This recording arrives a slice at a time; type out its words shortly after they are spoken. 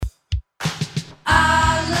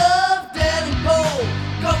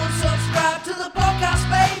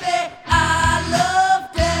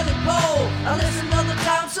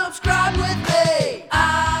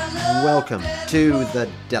welcome to the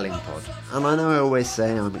Delling Pod. And I know I always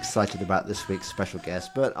say I'm excited about this week's special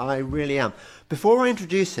guest, but I really am. Before I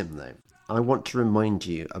introduce him, though, I want to remind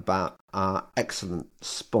you about our excellent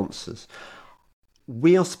sponsors.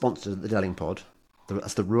 We are sponsored at the Delling Pod,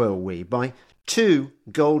 that's the royal we, by two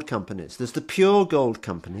gold companies. There's the Pure Gold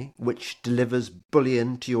Company, which delivers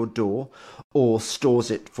bullion to your door or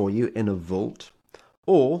stores it for you in a vault,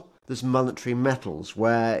 or there's Monetary Metals,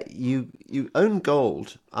 where you own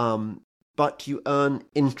gold, but you earn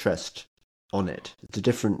interest on it. It's a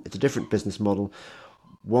different business model.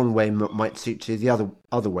 One way might suit you, the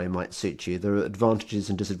other way might suit you. There are advantages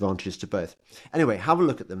and disadvantages to both. Anyway, have a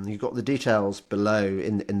look at them. You've got the details below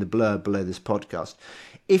in the blurb below this podcast.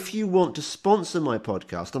 If you want to sponsor my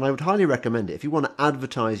podcast, and I would highly recommend it, if you want to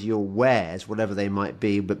advertise your wares, whatever they might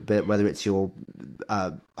be, but whether it's your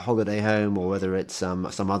holiday home or whether it's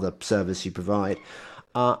some other service you provide,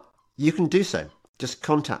 you can do so. Just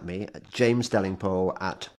contact me at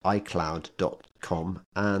jamesdellingpole@icloud.com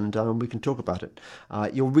and we can talk about it.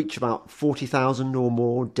 You'll reach about 40,000 or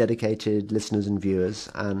more dedicated listeners and viewers,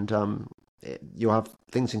 and you'll have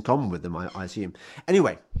things in common with them, I assume.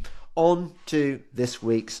 Anyway, on to this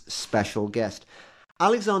week's special guest,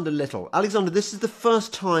 Alexander Little. Alexander, this is the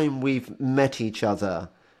first time we've met each other,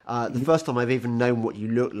 the first time I've even known what you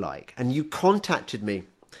look like, and you contacted me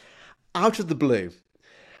out of the blue.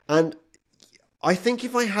 And I think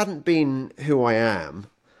if I hadn't been who I am,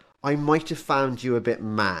 I might have found you a bit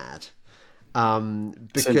mad,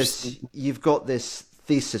 because you've got this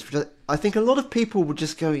thesis, which I think a lot of people would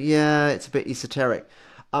just go, yeah, it's a bit esoteric.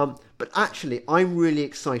 But actually, I'm really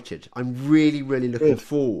excited. I'm really, really looking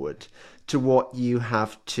forward to what you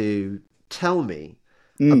have to tell me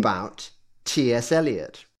about T.S.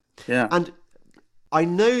 Eliot. Yeah. And I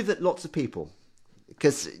know that lots of people,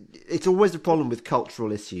 because it's always a problem with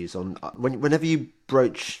cultural issues whenever you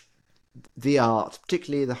broach the arts,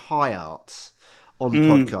 particularly the high arts, on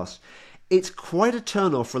podcasts, it's quite a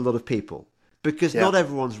turn-off for a lot of people, because not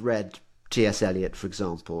everyone's read T.S. Eliot, for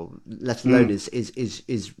example, let alone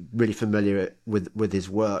is really familiar with his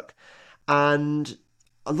work. And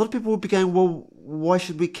a lot of people would be going, well, why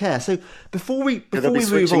should we care? So before we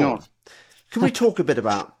move on, can we talk a bit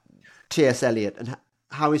about T.S. Eliot and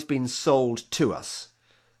how he's been sold to us?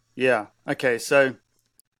 Yeah. Okay. So,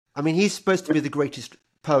 I mean, he's supposed to be the greatest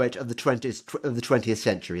poet of the 20th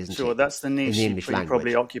century, isn't he? Sure, that's the niche in the English he language.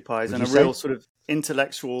 probably occupies, and a say? real sort of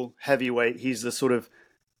intellectual heavyweight. He's the sort of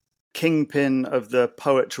kingpin of the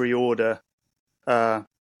poetry order of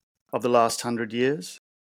the last 100 years,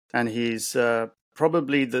 and he's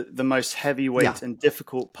probably the most heavyweight and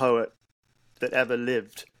difficult poet that ever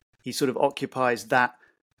lived. He sort of occupies that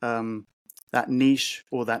niche,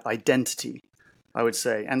 or that identity, I would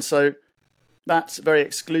say. And so that's very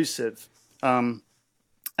exclusive.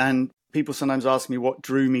 And people sometimes ask me what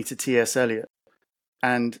drew me to T.S. Eliot.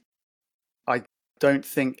 And I don't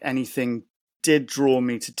think anything did draw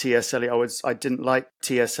me to T.S. Eliot. I didn't like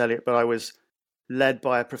T.S. Eliot, but I was led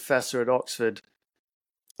by a professor at Oxford,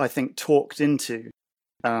 I think talked into,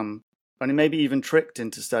 and maybe even tricked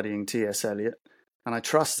into studying T.S. Eliot. And I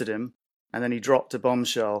trusted him. And then he dropped a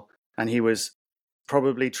bombshell, and he was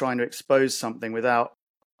probably trying to expose something without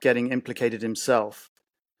getting implicated himself.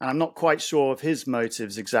 And I'm not quite sure of his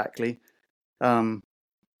motives exactly.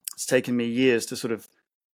 It's taken me years to sort of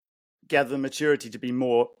gather the maturity to be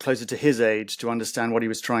more closer to his age, to understand what he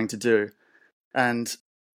was trying to do. And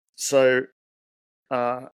so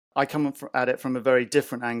I come at it from a very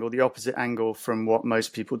different angle, the opposite angle from what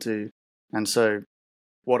most people do. And so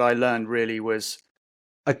what I learned really was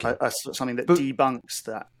something that debunks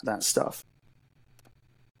that stuff.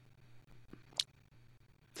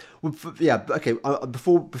 Well, yeah, okay.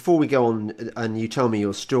 Before we go on and you tell me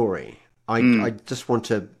your story, I just want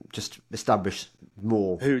to establish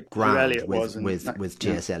more ground with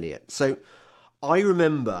T.S. Eliot. So I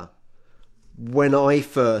remember when I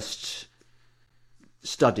first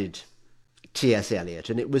studied T.S.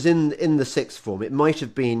 Eliot, and it was in the sixth form. It might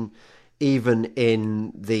have been even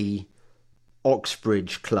in the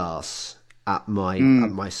Oxbridge class at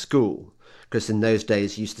my school, because in those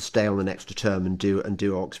days you used to stay on an extra term and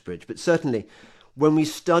do Oxbridge. But certainly when we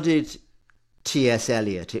studied T.S.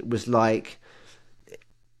 Eliot, it was like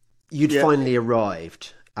you'd finally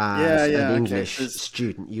arrived as an English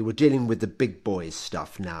student. You were dealing with the big boys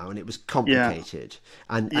stuff now, and it was complicated.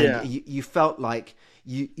 And you felt like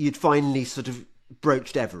you'd finally sort of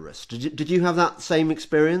broached Everest. Did you have that same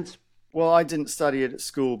experience? Well, I didn't study it at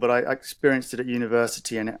school, but I experienced it at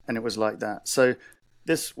university, and it was like that. So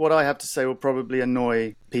what I have to say will probably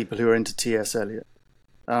annoy people who are into T.S. Eliot.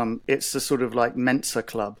 It's a sort of like Mensa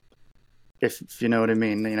club, if you know what I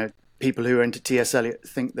mean. You know, people who are into T.S. Eliot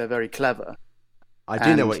think they're very clever. I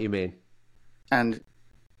do know what you mean. And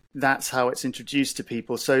that's how it's introduced to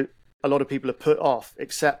people. So a lot of people are put off,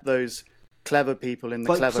 except those clever people in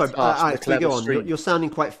the clever part, the clever go on. stream. You're sounding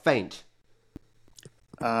quite faint.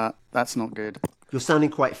 That's not good. You're sounding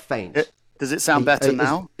quite faint. Does it sound better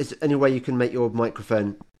now? Is there any way you can make your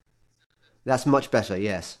microphone? That's much better,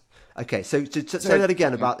 yes. Okay, so say that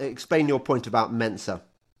again, explain your point about Mensa.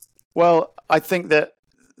 Well, I think that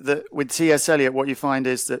with T.S. Eliot, what you find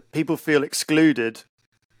is that people feel excluded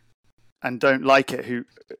and don't like it, who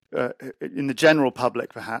in the general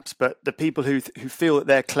public perhaps, but the people who feel that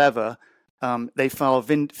they're clever, they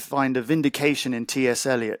find a vindication in T.S.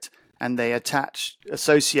 Eliot, and they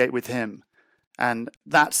associate with him. And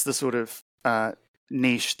that's the sort of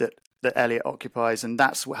niche that Eliot occupies, and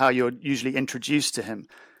that's how you're usually introduced to him.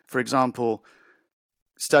 For example,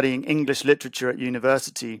 studying English literature at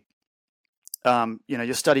university,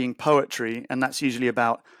 you're studying poetry, and that's usually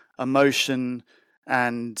about emotion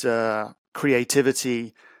and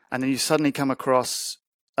creativity. And then you suddenly come across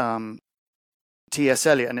T.S.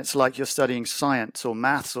 Eliot, and it's like you're studying science or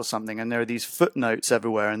maths or something, and there are these footnotes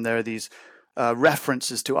everywhere, and there are these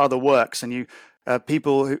references to other works, and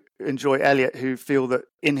people who enjoy Eliot who feel that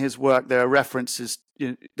in his work there are references,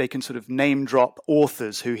 they can sort of name drop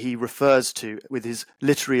authors who he refers to with his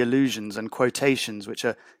literary allusions and quotations, which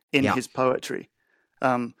are in his poetry.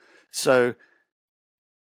 So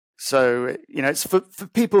it's for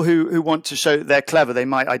people who want to show that they're clever, they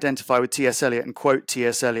might identify with T.S. Eliot and quote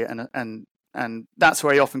T.S. Eliot, and that's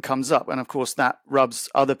where he often comes up. And of course, that rubs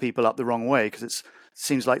other people up the wrong way, because it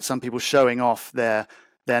seems like some people showing off their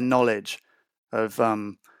knowledge of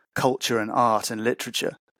culture and art and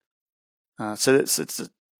literature. So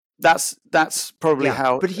that's probably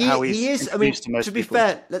how. But he is. I mean, to be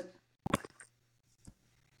fair,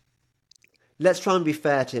 let's try and be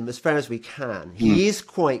fair to him as fair as we can. He is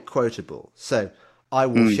quite quotable. So I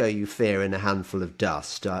will show you fear in a handful of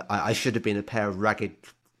dust. I should have been a pair of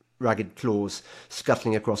ragged claws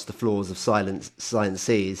scuttling across the floors of silent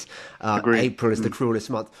seas. April is the cruelest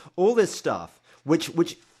month. All this stuff, which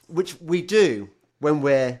we do when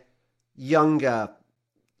we're younger,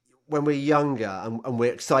 and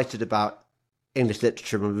we're excited about English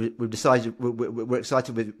literature, and we've decided we're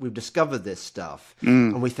excited we've discovered this stuff,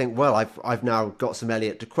 and we think, well, I've now got some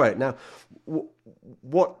Eliot to quote. Now,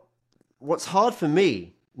 what's hard for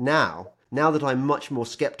me now that I'm much more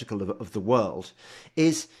skeptical of the world,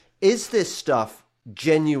 is this stuff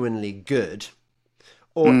genuinely good,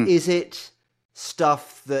 or is it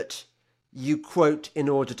stuff that you quote in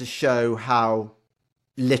order to show how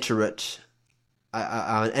literate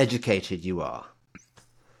and educated you are?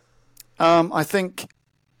 I think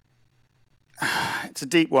it's a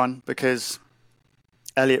deep one, because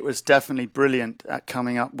Eliot was definitely brilliant at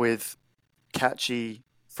coming up with catchy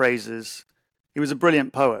phrases. He was a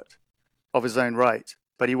brilliant poet of his own right,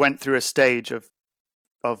 but he went through a stage of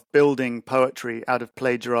building poetry out of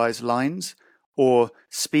plagiarized lines, or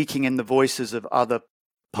speaking in the voices of other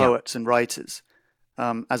poets and writers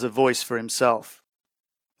as a voice for himself,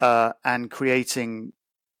 and creating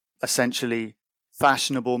essentially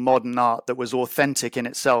fashionable modern art that was authentic in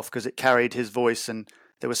itself, because it carried his voice and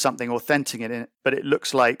there was something authentic in it, but it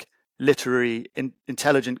looks like literary,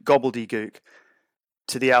 intelligent gobbledygook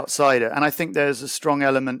to the outsider. And I think there's a strong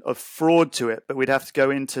element of fraud to it, but we'd have to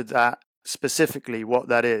go into that specifically, what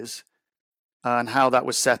that is, and how that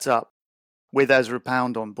was set up with Ezra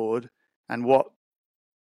Pound on board, and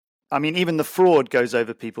even the fraud goes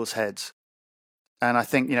over people's heads. And I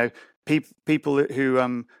think, people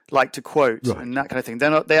who like to quote and that kind of thing,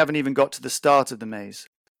 they haven't even got to the start of the maze,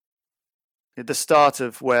 at the start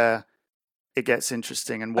of where it gets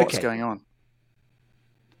interesting and what's going on.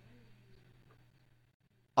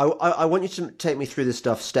 I want you to take me through this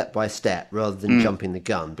stuff step by step rather than jumping the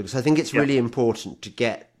gun, because I think it's really important to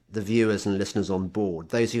get the viewers and listeners on board,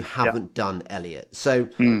 those who haven't done Eliot. So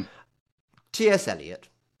T.S. Eliot,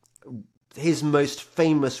 his most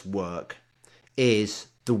famous work is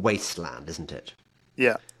The Wasteland, isn't it?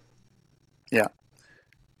 Yeah. You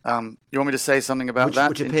want me to say something about that?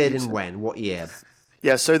 Which appeared in when? What year?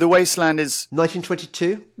 Yeah, so The Wasteland is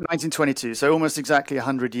 1922? 1922, so almost exactly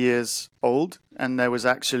 100 years old. And there was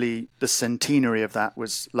actually the centenary of that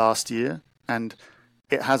was last year. And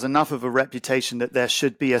it has enough of a reputation that there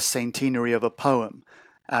should be a centenary of a poem.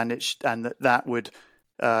 And that would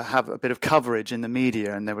have a bit of coverage in the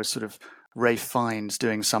media. And there was sort of Ralph Fiennes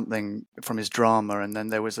doing something from his drama. And then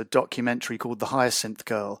there was a documentary called The Hyacinth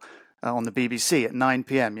Girl on the BBC at 9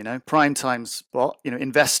 p.m, prime time spot,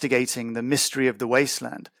 investigating the mystery of the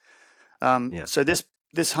wasteland. So this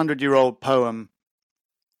 100-year-old poem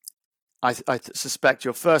I suspect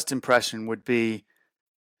your first impression would be,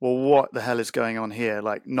 well, what the hell is going on here?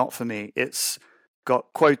 Like, not for me. It's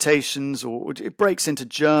got quotations, or it breaks into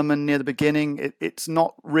German near the beginning. It's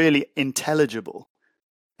not really intelligible.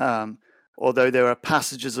 Although there are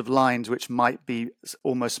passages of lines which might be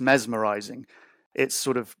almost mesmerizing. It's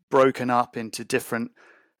sort of broken up into different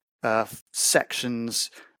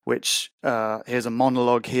sections, which here's a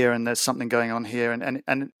monologue here and there's something going on here.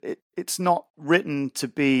 And it's not written to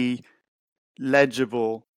be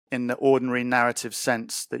legible in the ordinary narrative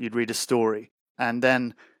sense that you'd read a story. And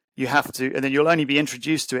then and then you'll only be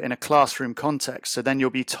introduced to it in a classroom context. So then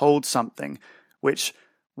you'll be told something which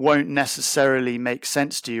won't necessarily make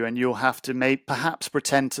sense to you, and you'll have to perhaps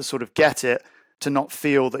pretend to sort of get it, to not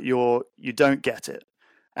feel that you don't get it.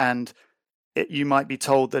 And you might be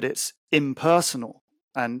told that it's impersonal.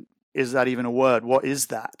 And is that even a word? What is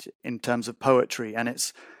that in terms of poetry? And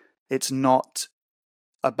it's not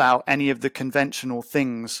about any of the conventional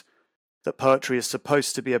things that poetry is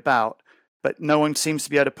supposed to be about, but no one seems to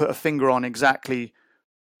be able to put a finger on exactly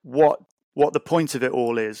what the point of it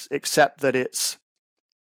all is, except that it's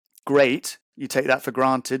great. You take that for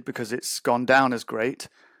granted because it's gone down as great,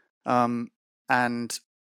 and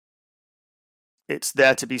it's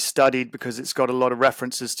there to be studied because it's got a lot of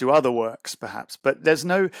references to other works, perhaps. But there's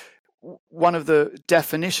one of the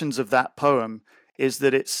definitions of that poem is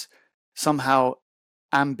that it's somehow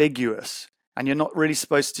ambiguous, and you're not really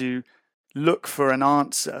supposed to look for an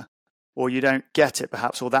answer, or you don't get it,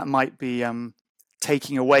 perhaps, or that might be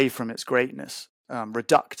taking away from its greatness,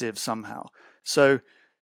 reductive somehow. So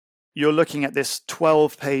you're looking at this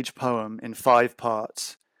 12-page poem in 5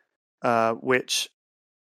 parts, which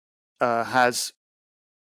has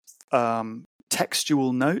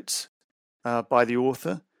textual notes by the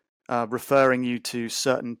author, referring you to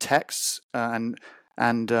certain texts and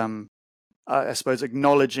I suppose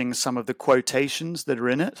acknowledging some of the quotations that are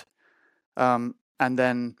in it. And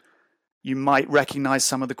then you might recognize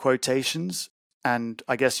some of the quotations, and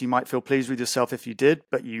I guess you might feel pleased with yourself if you did,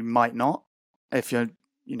 but you might not if you're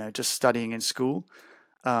just studying in school,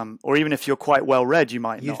 or even if you're quite well read, you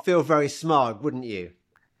might not. You'd feel very smug, wouldn't you?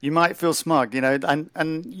 You might feel smug, and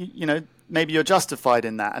maybe you're justified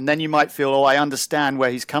in that, and then you might feel, oh, I understand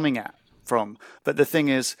where he's coming from. But the thing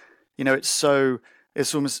is, it's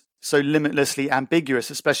almost so limitlessly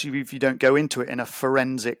ambiguous, especially if you don't go into it in a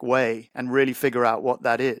forensic way and really figure out what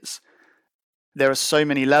that is. There are so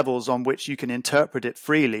many levels on which you can interpret it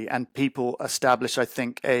freely, and people establish, I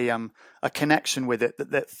think, a connection with it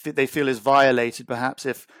that they feel is violated, perhaps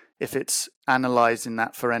if it's analyzed in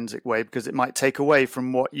that forensic way, because it might take away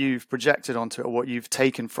from what you've projected onto it, or what you've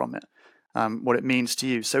taken from it, what it means to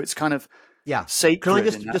you. So it's kind of sacred.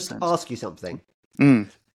 Can I just ask you something?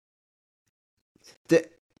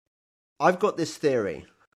 I've got this theory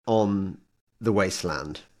on The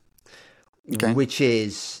Wasteland, which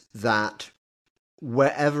is that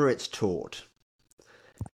wherever it's taught,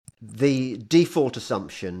 the default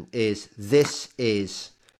assumption is this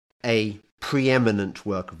is a preeminent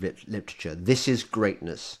work of literature. This is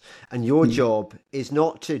greatness. And your job is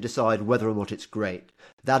not to decide whether or not it's great.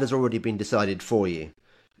 That has already been decided for you.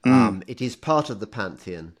 It is part of the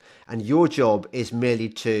pantheon. And your job is merely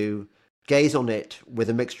to gaze on it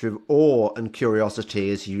with a mixture of awe and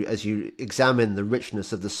curiosity as you examine the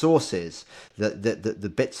richness of the sources,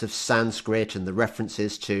 the bits of Sanskrit and the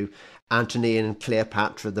references to Antony and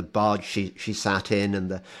Cleopatra, the barge she sat in,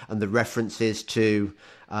 and the references to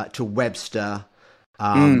Webster.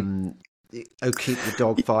 Oh, keep the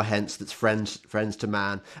dog far hence, that's friends to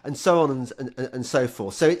man, and so on and so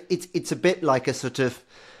forth. So it's a bit like a sort of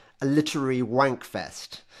a literary wank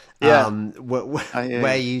fest.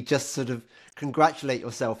 Where you just sort of congratulate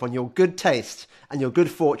yourself on your good taste and your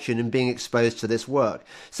good fortune in being exposed to this work.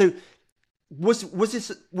 So was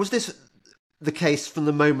this the case from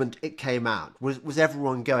the moment it came out? Was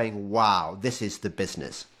everyone going, wow, this is the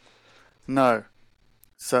business? No,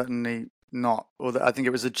 certainly not. Or I think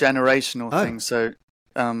it was a generational thing. So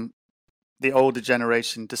the older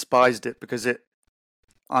generation despised it because it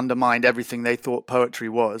undermined everything they thought poetry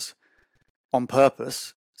was on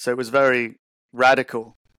purpose. So it was very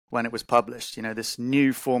radical when it was published, this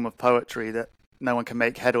new form of poetry that no one can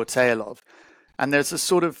make head or tail of. And there's a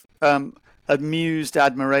sort of amused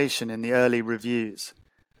admiration in the early reviews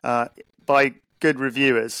by good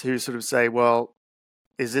reviewers who sort of say, well,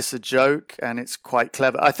 is this a joke? And it's quite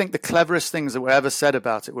clever. I think the cleverest things that were ever said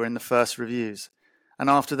about it were in the first reviews. And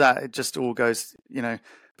after that, it just all goes,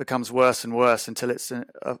 becomes worse and worse until it's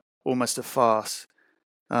almost a farce.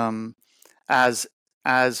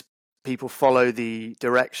 As people follow the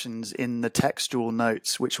directions in the textual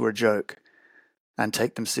notes, which were a joke. and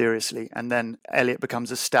take them seriously. And then Eliot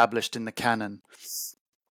becomes established in the canon,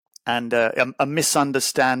 and a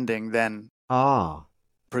misunderstanding then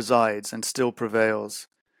presides and still prevails.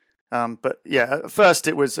 But yeah, at first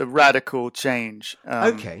it was a radical change.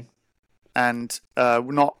 Okay. And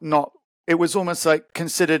not. It was almost like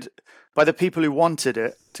considered by the people who wanted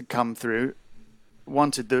it to come through,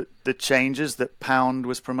 wanted the changes that Pound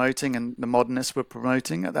was promoting and the modernists were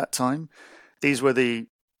promoting at that time. These were the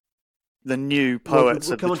new poets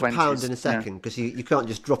we'll of the 20s. Come on to Pound in a second, because you can't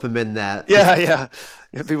just drop them in there. Yeah.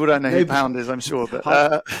 People don't know who Pound is, I'm sure, but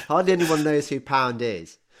hardly anyone knows who Pound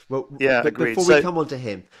is. Well, yeah, but agreed. Before we come on to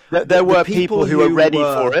him, there were people who were ready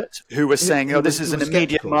for it, who were saying, "Oh, this is an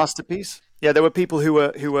immediate skeptical. masterpiece." Yeah, there were people who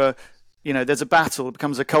were, there's a battle. It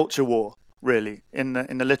becomes a culture war, really, in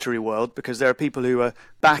the literary world, because there are people who are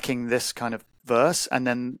backing this kind of verse, and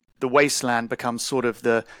then the wasteland becomes sort of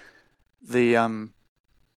the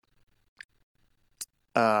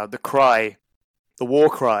cry, the war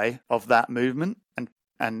cry of that movement,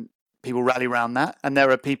 and people rally around that, and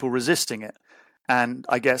there are people resisting it. And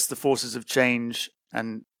I guess the forces of change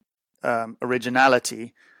and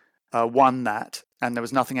originality won that, and there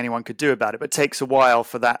was nothing anyone could do about it. But it takes a while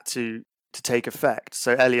for that to take effect.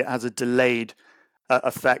 So Eliot has a delayed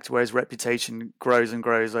effect, where his reputation grows and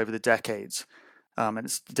grows over the decades, and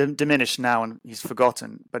it's diminished now, and he's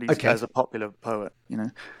forgotten. But he's as a popular poet,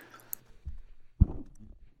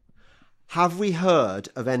 Have we heard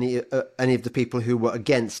of any of the people who were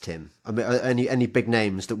against him? I mean, any big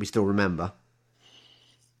names that we still remember?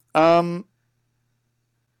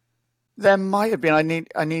 There might have been. I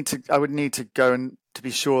would need to go and to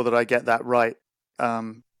be sure that I get that right.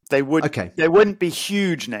 They wouldn't be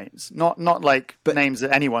huge names, not like names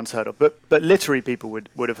that anyone's heard of, but literary people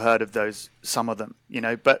would have heard of those, some of them,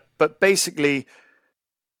 but basically,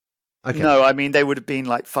 no, I mean, they would have been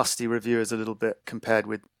like fusty reviewers a little bit compared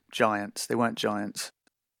with giants. They weren't giants.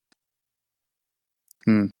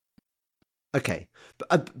 Okay,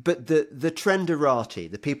 but the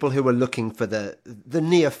trenderati, the people who were looking for the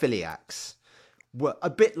neophiliacs, were a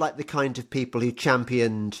bit like the kind of people who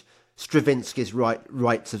championed Stravinsky's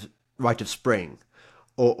Rite of Spring,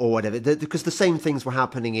 or whatever, because the same things were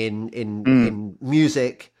happening in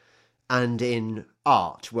music and in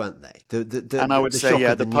art, weren't they? And I would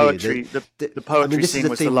say, the poetry, the poetry scene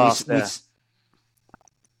was the last there.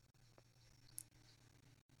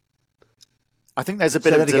 I think there's a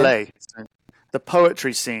bit of a delay. The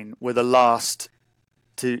poetry scene were the last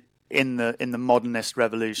in the modernist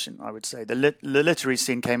revolution, I would say. The literary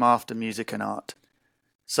scene came after music and art.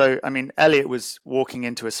 So, I mean, Eliot was walking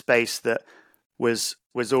into a space that was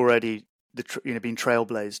already being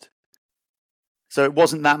trailblazed. So it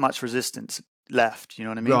wasn't that much resistance left. You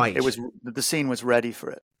know what I mean? Right. It was, the scene was ready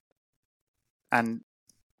for it. And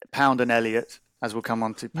Pound and Eliot, as we'll come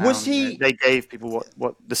on to, Pound, they gave people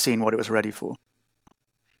what it was ready for.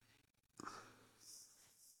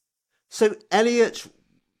 So Eliot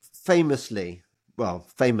famously, well,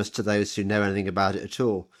 famous to those who know anything about it at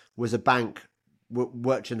all, was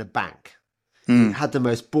worked in a bank. He had the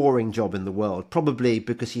most boring job in the world, probably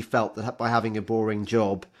because he felt that by having a boring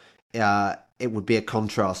job, it would be a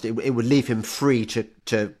contrast. It would leave him free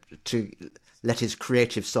to let his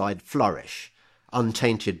creative side flourish,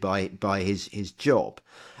 untainted by his job.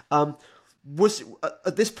 Was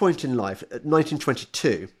at this point in life, at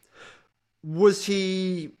 1922, was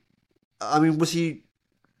he? I mean, was he?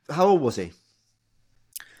 How old was he?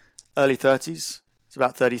 Early 30s. It's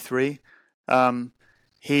about 33.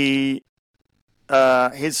 His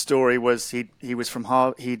story was he was from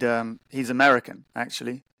Harvard. He's American,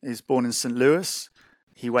 actually. He's born in St. Louis.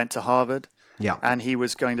 He went to Harvard. Yeah. And he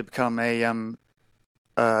was going to become a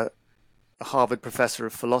Harvard professor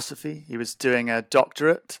of philosophy. He was doing a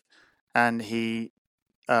doctorate, and he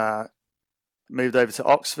moved over to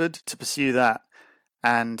Oxford to pursue that.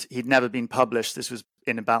 And he'd never been published. This was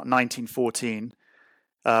in about 1914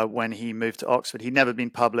 when he moved to Oxford. He'd never been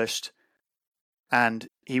published. And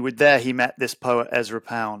he met this poet, Ezra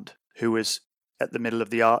Pound, who was at the middle of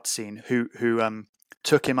the art scene, who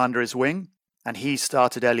took him under his wing. And he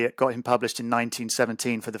started Eliot, got him published in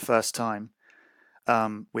 1917 for the first time,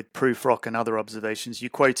 with Prufrock and other observations. You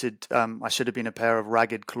quoted, I should have been a pair of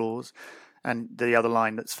ragged claws. And the other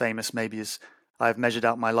line that's famous maybe is, I have measured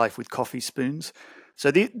out my life with coffee spoons. So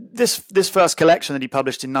this first collection that he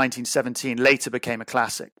published in 1917 later became a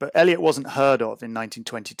classic. But Eliot wasn't heard of in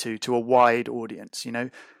 1922 to a wide audience,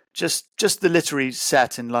 just the literary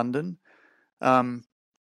set in London.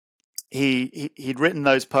 He'd written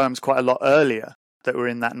those poems quite a lot earlier that were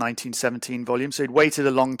in that 1917 volume. So he'd waited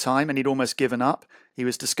a long time and he'd almost given up. He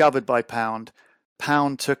was discovered by Pound.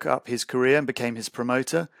 Pound took up his career and became his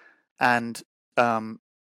promoter, and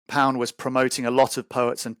Pound was promoting a lot of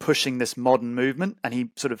poets and pushing this modern movement, and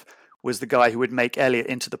he sort of was the guy who would make Eliot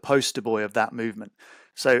into the poster boy of that movement.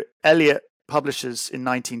 So Eliot publishes in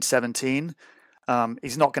 1917.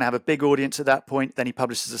 He's not going to have a big audience at that point. Then he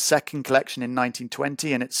publishes a second collection in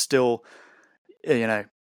 1920, and it's still,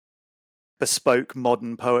 bespoke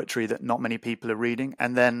modern poetry that not many people are reading.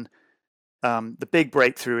 And then the big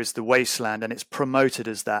breakthrough is The Wasteland, and it's promoted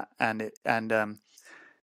as that.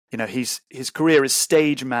 His career is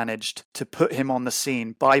stage managed to put him on the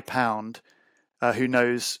scene by Pound, who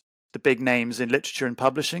knows the big names in literature and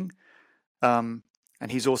publishing. And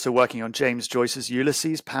he's also working on James Joyce's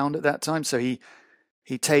Ulysses, Pound, at that time. So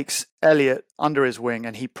he takes Eliot under his wing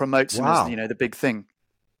and he promotes him as the big thing.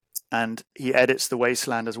 And he edits The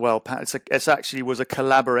Wasteland as well. It actually was a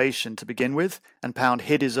collaboration to begin with, and Pound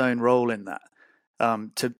hid his own role in that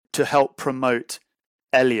to help promote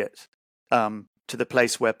Eliot to the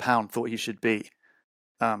place where Pound thought he should be,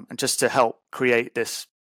 and just to help create this,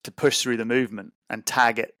 to push through the movement and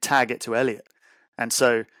tag it to Eliot. And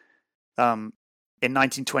so in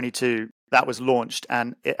 1922, that was launched,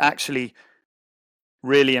 and it actually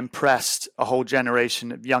really impressed a whole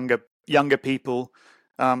generation of younger people.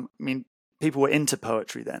 People were into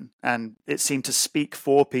poetry then, and it seemed to speak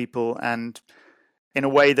for people, and in a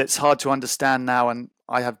way that's hard to understand now, and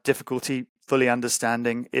I have difficulty fully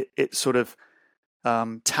understanding. It sort of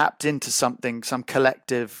tapped into something, some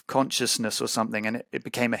collective consciousness or something, and it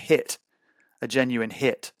became a hit, a genuine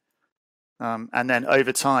hit. And then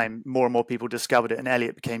over time, more and more people discovered it, and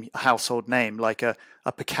Eliot became a household name, like a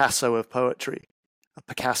Picasso of poetry, a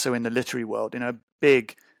Picasso in the literary world, a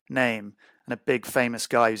big name. And a big famous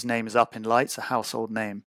guy whose name is up in lights, a household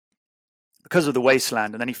name, because of The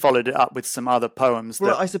Wasteland. And then he followed it up with some other poems.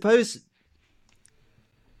 Well, I suppose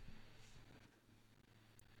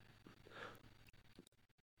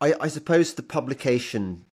the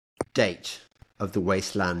publication date of The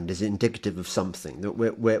Wasteland is indicative of something, that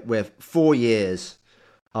we're 4 years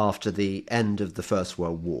after the end of the First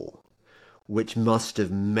World War, which must have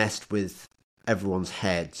messed with everyone's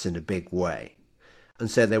heads in a big way. And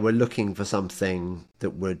so they were looking for something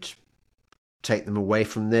that would take them away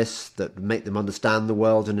from this, that would make them understand the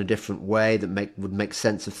world in a different way, that would make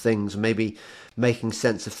sense of things, maybe making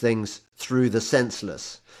sense of things through the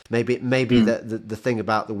senseless. Maybe the thing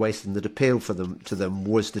about The Wasteland that appealed to them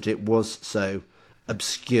was that it was so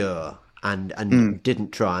obscure and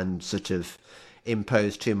didn't try and sort of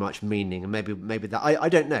impose too much meaning. And maybe that, I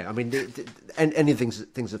don't know. I mean,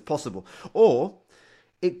 things are possible. Or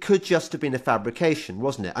it could just have been a fabrication,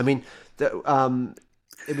 wasn't it? I mean,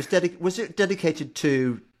 it was dedicated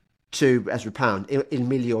to Ezra Pound,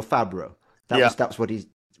 Emilio Fabro. That's what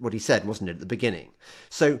he said, wasn't it, at the beginning?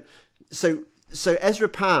 So Ezra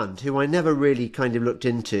Pound, who I never really kind of looked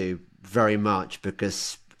into very much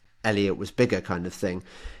because Eliot was bigger, kind of thing.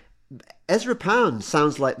 Ezra Pound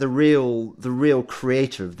sounds like the real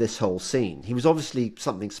creator of this whole scene. He was obviously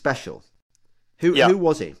something special. Who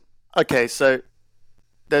was he? Okay, so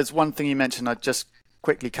there's one thing you mentioned I'd just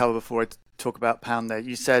quickly cover before I talk about Pound there.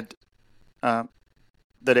 You said that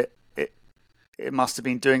it must have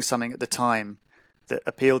been doing something at the time that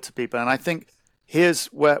appealed to people. And I think here's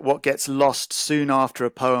what gets lost soon after a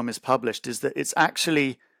poem is published, is that it's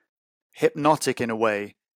actually hypnotic in a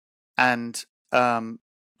way, and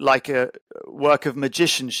like a work of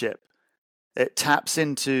magicianship. It taps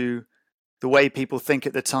into the way people think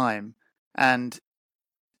at the time, and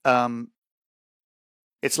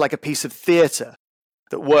it's like a piece of theatre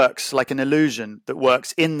that works, like an illusion that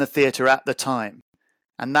works in the theatre at the time.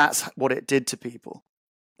 And that's what it did to people,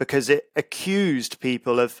 because it accused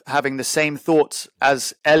people of having the same thoughts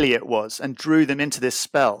as Eliot was and drew them into this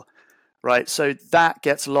spell, right? So that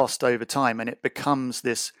gets lost over time, and it becomes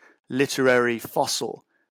this literary fossil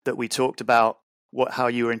that we talked about, how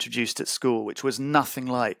you were introduced at school, which was nothing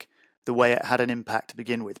like the way it had an impact to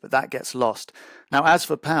begin with, but that gets lost. Now, as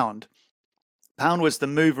for Pound was the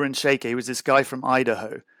mover and shaker. He was this guy from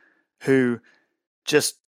Idaho who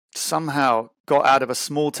just somehow got out of a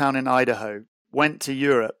small town in Idaho, went to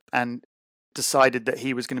Europe, and decided that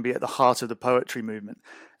he was going to be at the heart of the poetry movement.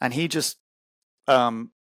 And he just was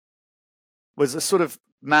a sort of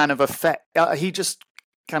man of effect. He just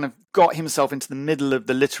kind of got himself into the middle of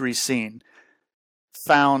the literary scene,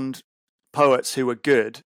 found poets who were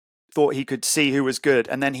good, thought he could see who was good,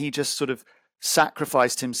 and then he just sort of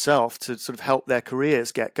sacrificed himself to sort of help their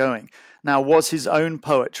careers get going. Now, was his own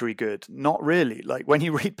poetry good? Not really. Like, when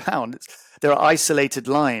you read Pound, there are isolated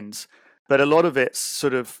lines, but a lot of it's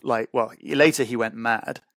sort of like, well, later he went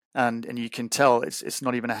mad, and you can tell it's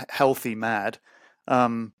not even a healthy mad.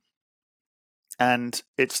 And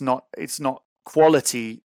it's not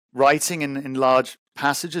quality writing in large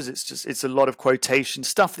passages. It's a lot of quotation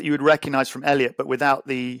stuff that you would recognize from Eliot, but without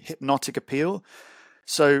the hypnotic appeal.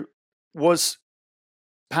 So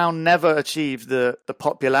Pound never achieved the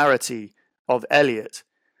popularity of Eliot.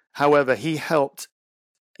 However, he helped,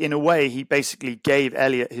 in a way, he basically gave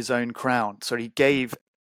Eliot his own crown. So he gave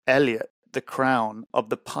Eliot the crown of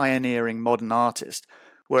the pioneering modern artist,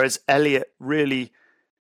 whereas Eliot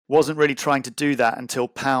wasn't really trying to do that until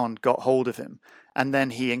Pound got hold of him. And then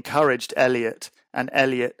he encouraged Eliot, and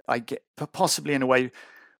Eliot, possibly in a way,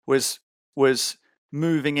 was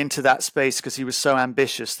moving into that space because he was so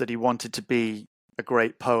ambitious that he wanted to be a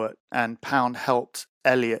great poet. And Pound helped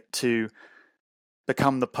Eliot to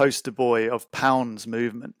become the poster boy of Pound's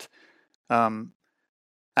movement. And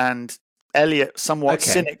Eliot, somewhat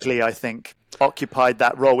cynically, I think, occupied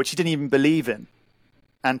that role, which he didn't even believe in.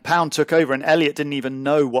 And Pound took over, and Eliot didn't even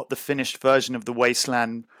know what the finished version of The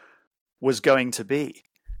Wasteland was going to be.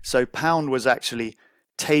 So Pound was actually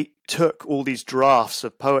took all these drafts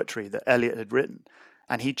of poetry that Eliot had written,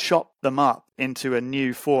 and he chopped them up into a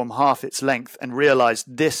new form, half its length, and realized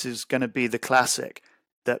this is going to be the classic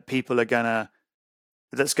that people are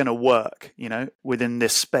that's going to work, within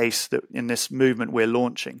this space, that in this movement we're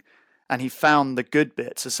launching. And he found the good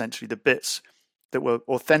bits, essentially the bits that were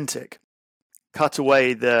authentic, cut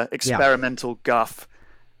away the experimental guff,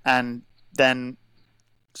 and then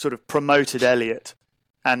sort of promoted Eliot.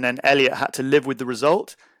 And then Eliot had to live with the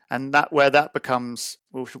result. And where that becomes,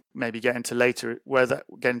 we'll maybe get into later, is where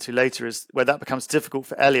that becomes difficult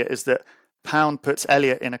for Eliot, is that Pound puts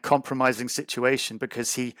Eliot in a compromising situation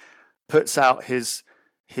because he puts out his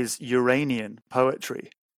Uranian poetry,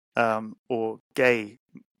 or gay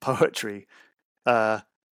poetry,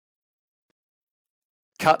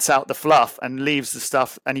 cuts out the fluff and leaves the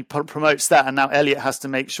stuff, and he promotes that, and now Eliot has to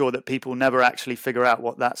make sure that people never actually figure out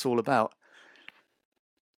what that's all about.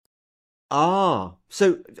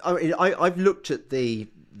 So I mean, I've looked at the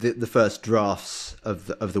first drafts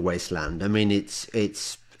of the Wasteland. I mean,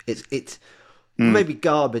 it's maybe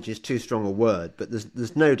garbage is too strong a word, but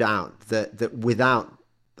there's no doubt that without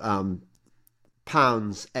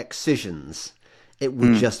Pound's excisions, it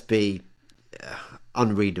would just be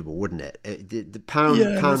unreadable, wouldn't it? The Pound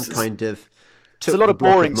kind of took a lot of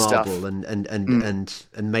boring marble stuff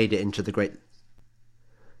and made it into the great.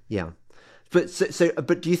 Yeah. But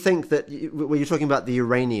do you think that when you're talking about the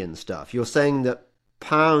Uranian stuff, you're saying that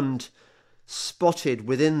Pound spotted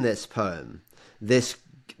within this poem these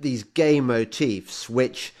gay motifs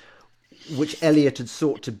which Eliot had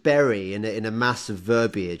sought to bury in a mass of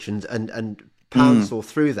verbiage, and Pound saw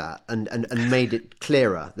through that and made it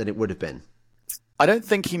clearer than it would have been? I don't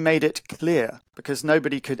think he made it clear because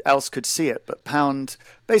nobody else could see it, but Pound.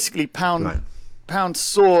 Pound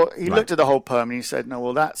saw, he looked at the whole poem and he said, no,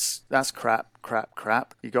 well, that's crap.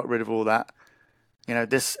 You got rid of all that,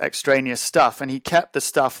 this extraneous stuff. And he kept the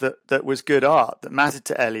stuff that was good art, that mattered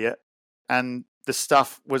to Eliot. And the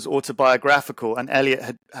stuff was autobiographical. And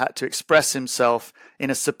Eliot had to express himself in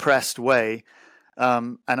a suppressed way,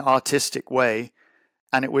 an artistic way.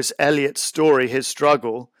 And it was Eliot's story, his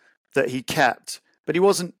struggle, that he kept. But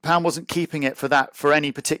Pound wasn't keeping it for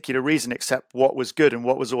any particular reason except what was good and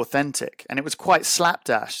what was authentic. And it was quite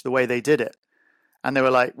slapdash the way they did it. And they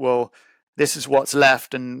were like, well, this is what's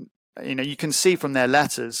left. And, you can see from their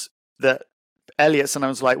letters that Eliot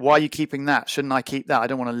sometimes was like, why are you keeping that? Shouldn't I keep that? I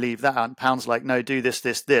don't want to leave that out. And Pound's like, no, do this,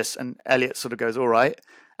 this, this. And Eliot sort of goes, all right.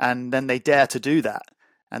 And then they dare to do that.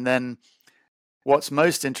 And then what's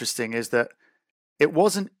most interesting is that it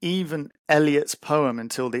wasn't even Eliot's poem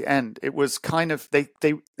until the end. It was kind of,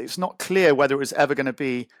 it's not clear whether it was ever going to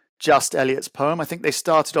be just Eliot's poem. I think they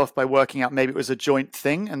started off by working out maybe it was a joint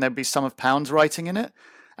thing and there'd be some of Pound's writing in it.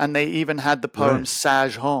 And they even had the poem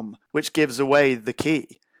Sage Homme, which gives away the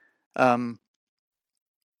key.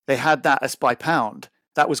 They had that as by Pound.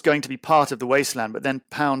 That was going to be part of the Wasteland. But then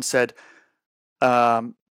Pound said,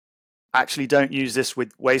 actually don't use this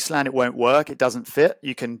with Wasteland. It won't work. It doesn't fit.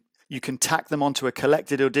 You can tack them onto a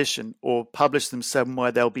collected edition or publish them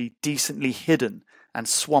somewhere they'll be decently hidden and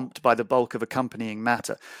swamped by the bulk of accompanying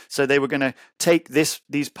matter. So they were going to take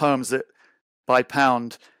these poems that by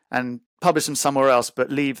Pound and publish them somewhere else,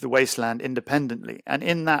 but leave the Wasteland independently. And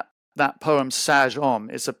in that poem, Sage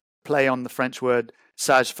Homme, is a play on the French word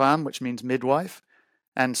sage femme, which means midwife.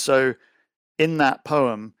 And so in that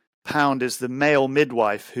poem, Pound is the male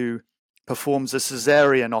midwife who performs a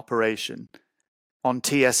cesarean operation on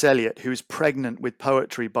T.S. Eliot, who's pregnant with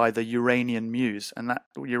poetry by the Uranian muse. And that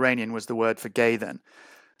Uranian was the word for gay then.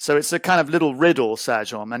 So it's a kind of little riddle,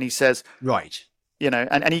 Sage Homme. And he says, right,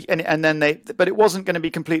 and then but it wasn't going to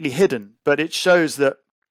be completely hidden. But it shows that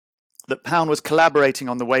Pound was collaborating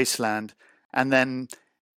on The Wasteland, and then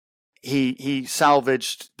he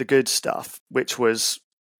salvaged the good stuff, which was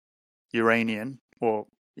Uranian, or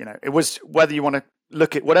it was, whether you want to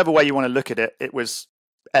look at whatever way you want to look at it, it was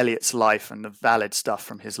Eliot's life and the valid stuff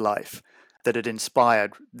from his life that had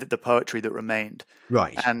inspired the poetry that remained.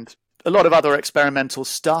 Right. And a lot of other experimental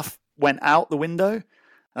stuff went out the window,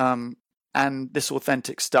 and this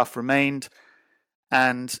authentic stuff remained.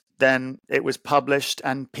 And then it was published,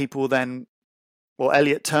 and people then,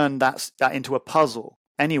 Eliot turned that into a puzzle.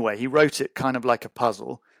 Anyway, he wrote it kind of like a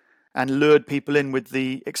puzzle, and lured people in with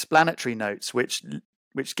the explanatory notes, which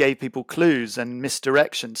gave people clues and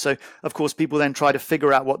misdirection. So, of course, people then try to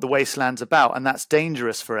figure out what The Wasteland's about, and that's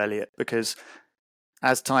dangerous for Eliot, because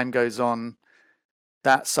as time goes on,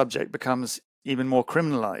 that subject becomes even more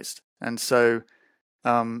criminalized. And so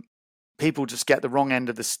people just get the wrong end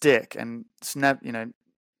of the stick, and it's no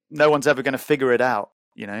one's ever going to figure it out,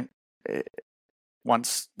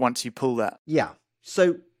 once you pull that. Yeah.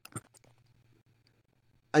 So,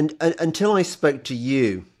 and until I spoke to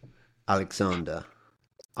you, Alexander,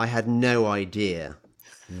 I had no idea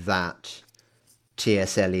that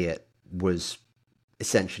T.S. Eliot was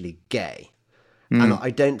essentially gay. And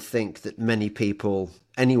I don't think that many people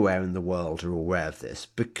anywhere in the world are aware of this,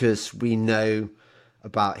 because we know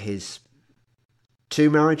about his 2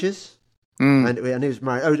 marriages. And he was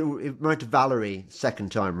married. He was married to Valerie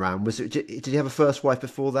second time round. Did he have a first wife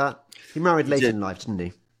before that? He married later in life, didn't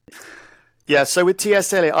he? Yeah. So with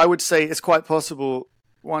T.S. Eliot, I would say it's quite possible.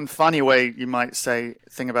 One funny way you might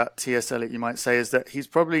thing about T.S. Eliot, you might say, is that he's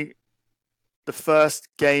probably the first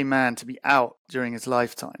gay man to be out during his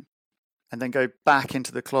lifetime, and then go back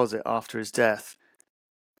into the closet after his death,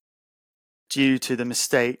 due to the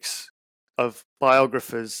mistakes of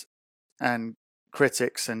biographers and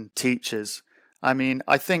critics and teachers. I mean,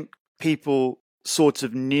 I think people sort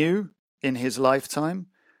of knew in his lifetime,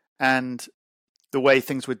 and the way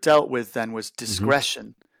things were dealt with then was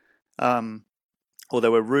discretion. Or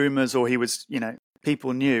there were rumors, or he was,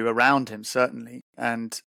 people knew around him, certainly.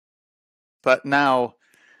 But now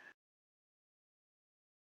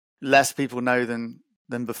less people know than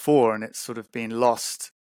before, and it's sort of been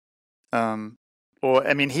lost.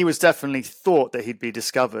 He was definitely thought that he'd be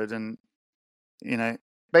discovered, and here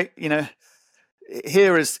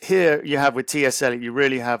you have with T.S. Eliot, you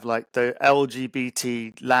really have like the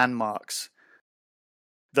LGBT landmarks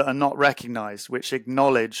that are not recognized, which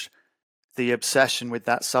acknowledge the obsession with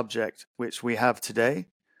that subject, which we have today.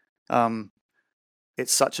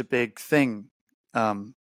 It's such a big thing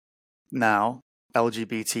now,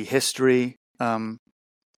 LGBT history.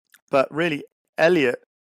 But really, Eliot,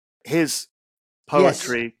 his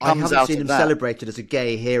poetry comes out of that. I haven't seen him celebrated as a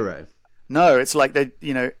gay hero. No, it's like there's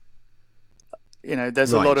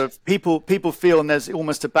a lot of people feel, and there's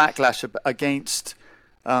almost a backlash against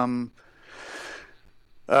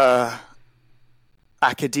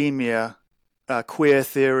academia, queer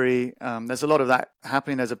theory. There's a lot of that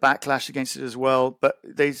happening. There's a backlash against it as well. But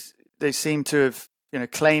they seem to have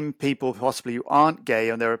claimed people possibly who aren't gay,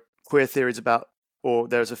 and there are queer theories about, or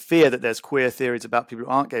there's a fear that there's queer theories about people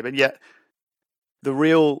who aren't gay. But yet, the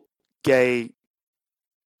real gay,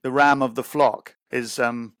 the ram of the flock, is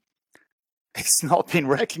it's not been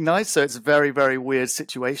recognized. So it's a very, very weird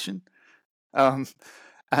situation. And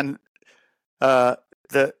the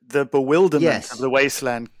bewilderment of The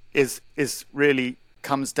Wasteland is really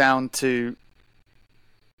comes down to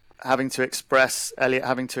Eliot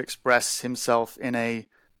having to express himself in a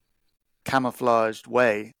camouflaged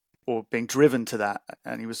way, or being driven to that.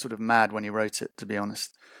 And he was sort of mad when he wrote it, to be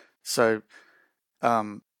honest. So,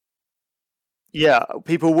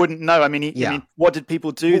 people wouldn't know. I mean, what did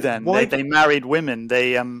people do then? They married women.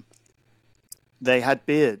 They had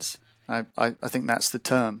beards. I think that's the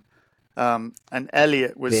term. And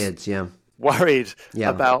Eliot was worried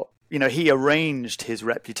about, he arranged his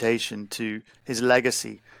reputation, to his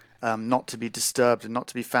legacy, not to be disturbed and not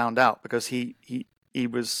to be found out, because he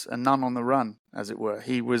was a nun on the run, as it were.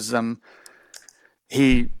 He was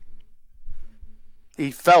he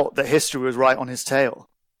felt that history was right on his tail,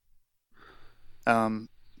 and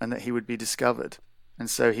that he would be discovered, and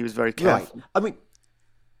so he was very careful. Right. I mean,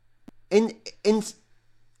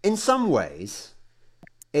 in some ways,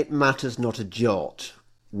 it matters not a jot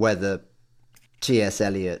whether T.S.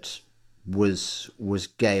 Eliot was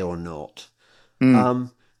gay or not.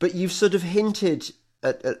 But you've sort of hinted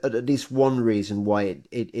at least one reason why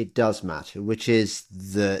it does matter, which is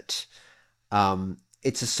that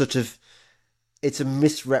it's a sort of it's a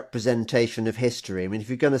misrepresentation of history. I mean, if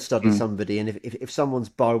you're going to study somebody, and if someone's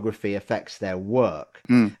biography affects their work,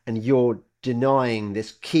 and you're denying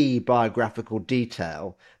this key biographical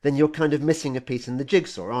detail, then you're kind of missing a piece in the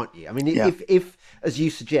jigsaw, aren't you? I mean, if as you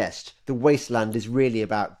suggest, the Wasteland is really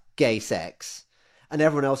about gay sex, and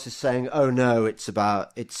everyone else is saying, oh no, it's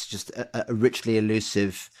just a richly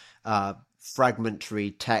elusive, fragmentary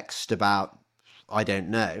text about, I don't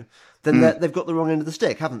know, then they've got the wrong end of the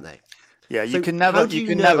stick, haven't they? Yeah, So you can never. How do you you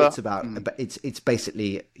can know never. it's about? It's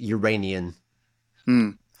basically Uranian.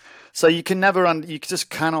 So you can never. You just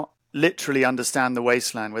cannot literally understand the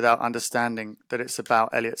Wasteland without understanding that it's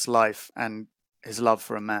about Eliot's life and his love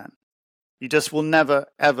for a man. You just will never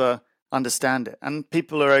ever understand it, and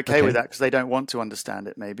people are okay with that because they don't want to understand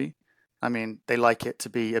it. Maybe, I mean, they like it to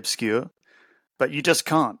be obscure, but you just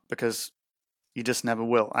can't because you just never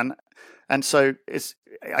will. And so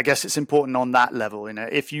I guess it's important on that level. You know,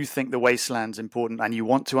 if you think the Wasteland's important and you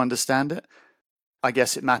want to understand it, I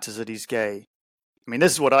guess it matters that he's gay. I mean,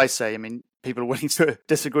 this is what I say. I mean, people are willing to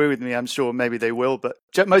disagree with me. I'm sure maybe they will, but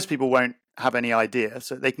most people won't have any idea.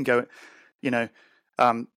 So they can go,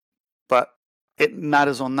 but it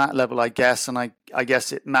matters on that level, I guess. And I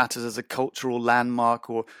guess it matters as a cultural landmark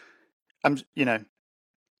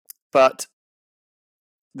but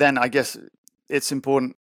then I guess it's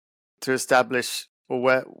important to establish,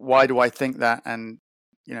 why do I think that? And,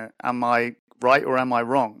 am I right or am I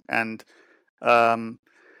wrong? And,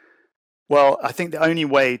 well, I think the only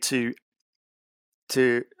way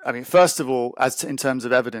first of all, in terms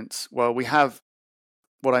of evidence, well, we have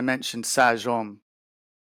what I mentioned, Saint-Jean,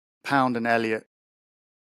 Pound and Eliot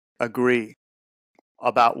agree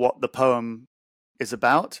about what the poem is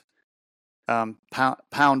about.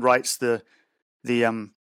 Pound writes the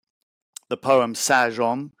poem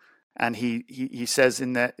Saint-Jean, and he says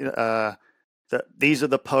in there that these are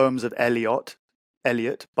the poems of Eliot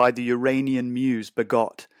by the Uranian muse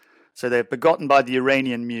begot. So they're begotten by the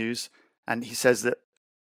Uranian muse, and he says that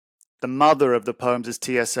the mother of the poems is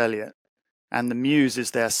T.S. Eliot, and the muse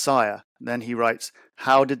is their sire. Then he writes,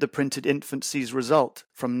 how did the printed infancies result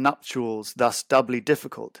from nuptials thus doubly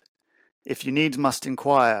difficult? If you needs must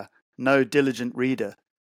inquire, know, diligent reader,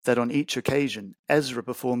 that on each occasion Ezra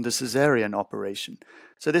performed the Caesarean operation.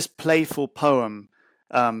 So this playful poem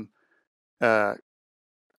was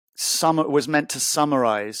meant to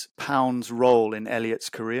summarize Pound's role in Eliot's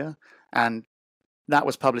career, and that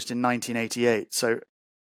was published in 1988. So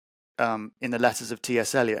in the Letters of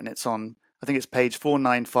T.S. Eliot, and it's on, I think it's page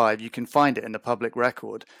 495. You can find it in the public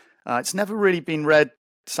record. It's never really been read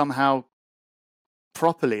somehow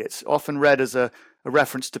properly. It's often read as a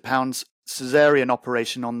reference to Pound's Caesarean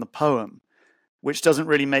operation on the poem, which doesn't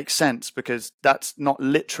really make sense because that's not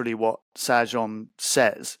literally what Saint-Jean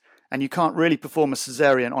says. And you can't really perform a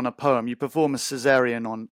Caesarean on a poem. You perform a Caesarean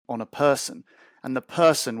on a person. And the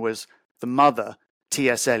person was the mother,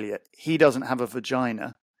 T.S. Eliot. He doesn't have a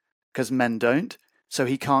vagina because men don't. So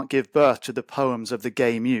he can't give birth to the poems of the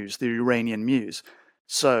gay muse, the Uranian muse.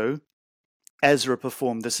 So Ezra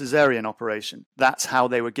performed the Caesarean operation. That's how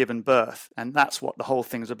they were given birth. And that's what the whole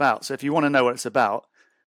thing's about. So if you want to know what it's about,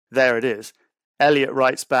 there it is. Eliot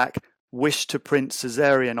writes back, wish to print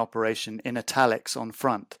Caesarean operation in italics on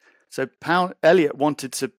front. So Eliot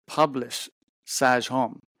wanted to publish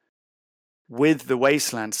Saint-Jean with the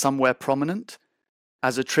Wasteland somewhere prominent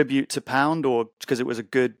as a tribute to Pound, or because it was a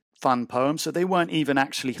good, fun poem. So they weren't even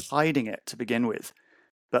actually hiding it to begin with.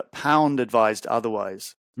 But Pound advised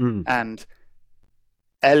otherwise. And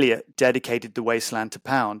Eliot dedicated the Wasteland to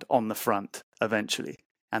Pound on the front eventually.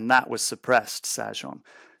 And that was suppressed, Saint-Jean.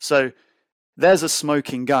 So there's a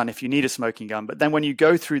smoking gun if you need a smoking gun. But then when you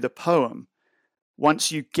go through the poem,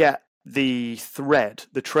 once you get the thread,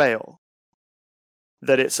 the trail,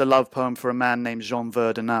 that it's a love poem for a man named Jean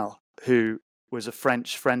Verdenal, who was a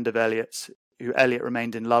French friend of Eliot's, who Eliot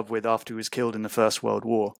remained in love with after he was killed in the First World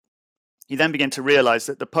War. You then begin to realize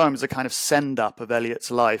that the poem is a kind of send-up of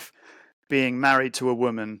Eliot's life, being married to a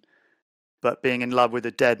woman, but being in love with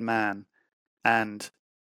a dead man. And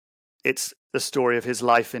it's the story of his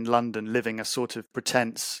life in London, living a sort of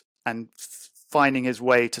pretense and finding his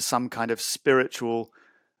way to some kind of spiritual,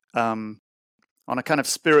 on a kind of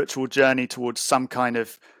spiritual journey towards some kind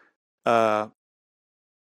of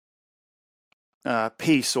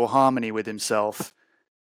peace or harmony with himself,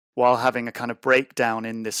 while having a kind of breakdown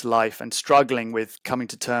in this life and struggling with coming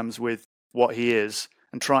to terms with what he is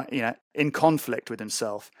and in conflict with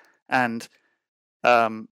himself. And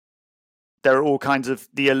there are all kinds of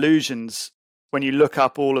the allusions. When you look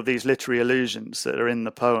up all of these literary allusions that are in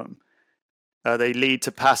the poem, they lead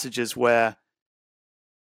to passages where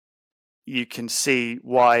you can see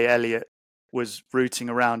why Eliot was rooting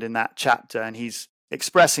around in that chapter, and he's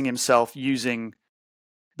expressing himself using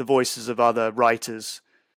the voices of other writers,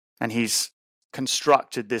 and he's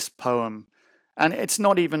constructed this poem, and it's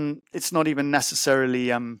not even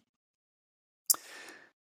necessarily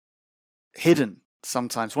hidden.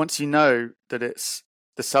 Sometimes once you know that it's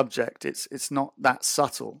the subject, it's not that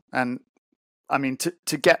subtle. And I mean,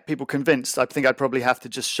 to get people convinced, I think I'd probably have to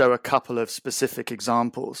just show a couple of specific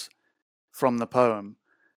examples from the poem.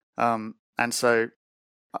 And so,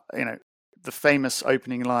 the famous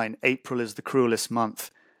opening line, "April is the cruelest month."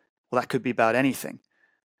 Well, that could be about anything.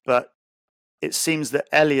 But it seems that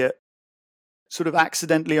Eliot sort of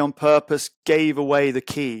accidentally on purpose gave away the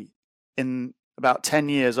key in about 10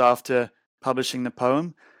 years after publishing the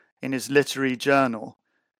poem. In his literary journal,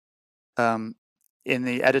 in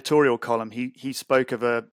the editorial column, he spoke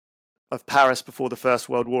of Paris before the First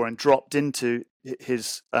World War, and dropped into the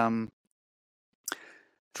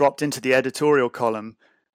editorial column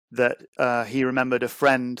that he remembered a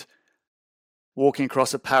friend walking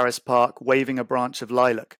across a Paris park waving a branch of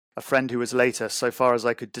lilac, a friend who was later, so far as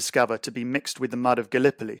I could discover, to be mixed with the mud of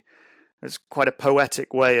Gallipoli. It's quite a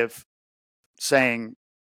poetic way of saying,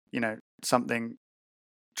 something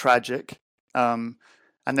tragic. And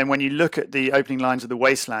then when you look at the opening lines of The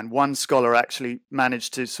Wasteland, one scholar actually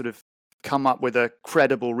managed to sort of come up with a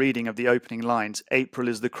credible reading of the opening lines. "April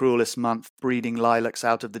is the cruelest month, breeding lilacs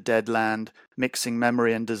out of the dead land, mixing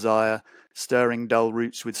memory and desire, stirring dull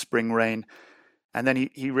roots with spring rain." And then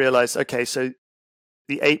he realized, okay, so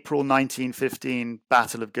the April 1915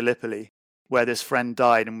 Battle of Gallipoli, where this friend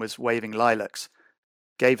died and was waving lilacs,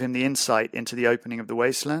 gave him the insight into the opening of The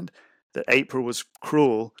Wasteland, that April was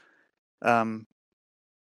cruel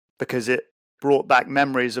because it brought back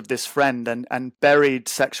memories of this friend and buried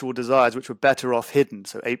sexual desires which were better off hidden.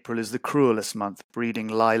 So April is the cruelest month, breeding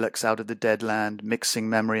lilacs out of the dead land, mixing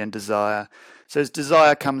memory and desire. So his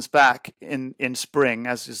desire comes back in spring,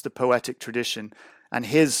 as is the poetic tradition, and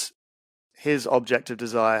his object of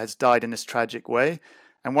desire has died in this tragic way.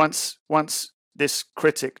 And once this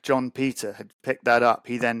critic, John Peter, had picked that up,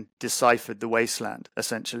 he then deciphered The Wasteland,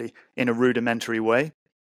 essentially, in a rudimentary way.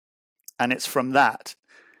 And it's from that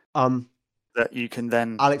that you can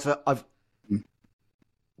then... Alex,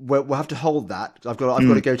 we'll have to hold that. I've got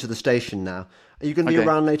to go to the station now. Are you going to be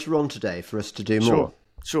around later on today for us to do more?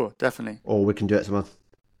 Sure, definitely. Or we can do it tomorrow.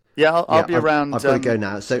 Yeah, I'll be around. I've got to go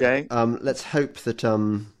now. So today. Let's hope that...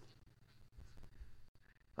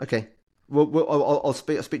 Okay. I'll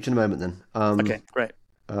speak to you in a moment then. Okay, great.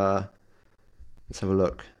 Let's have a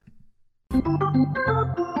look.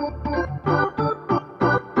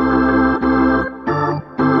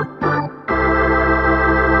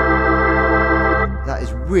 That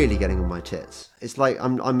is really getting on my tits. It's like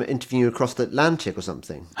I'm interviewing across the Atlantic or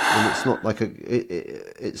something, and it's not like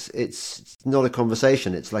it's not a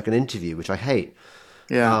conversation. It's like an interview, which I hate.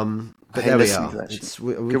 Yeah, but there we are.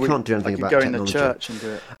 We can't do anything about technology. Go in the church and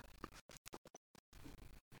do it.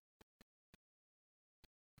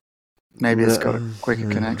 Maybe it's got a quicker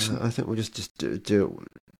connection. I think we'll just do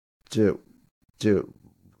it.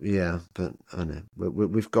 Yeah, but I know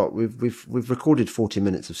we've recorded 40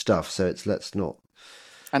 minutes of stuff, so let's not.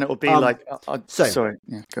 And it will be sorry,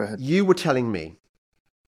 yeah, go ahead. You were telling me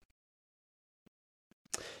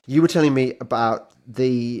about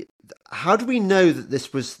how do we know that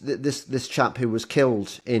this was this chap who was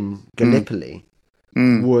killed in Gallipoli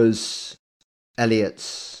was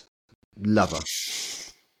Eliot's lover?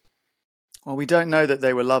 Well, we don't know that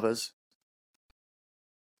they were lovers,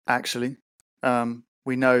 actually.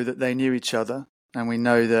 We know that they knew each other, and we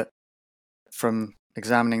know that from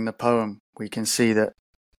examining the poem, we can see that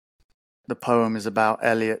the poem is about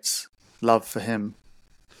Eliot's love for him.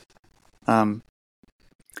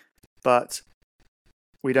 But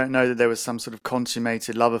we don't know that there was some sort of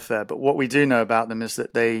consummated love affair. But what we do know about them is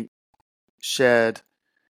that they lived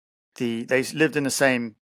in the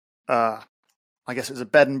same, I guess it was a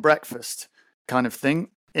bed and breakfast kind of thing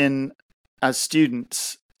as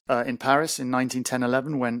students in Paris in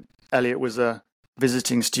 1910-11, when Eliot was a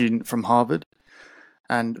visiting student from Harvard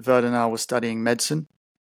and Verdenal was studying medicine.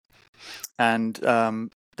 And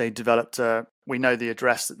they developed, we know the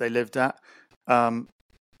address that they lived at.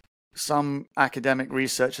 Some academic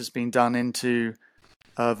research has been done into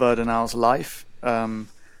Verdenal's life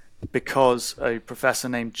because a professor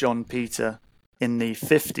named John Peter in the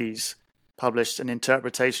 50s published an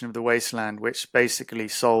interpretation of The Wasteland, which basically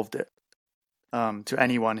solved it to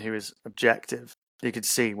anyone who is objective. You could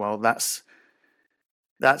see, well, that's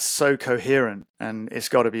so coherent and it's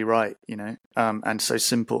got to be right, and so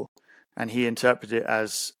simple. And he interpreted it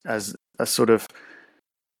as a sort of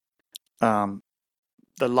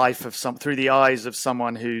life of through the eyes of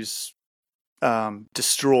someone who's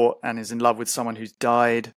distraught and is in love with someone who's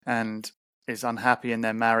died and is unhappy in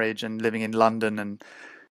their marriage and living in London. And,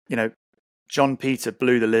 John Peter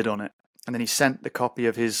blew the lid on it. And then he sent the copy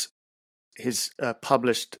of his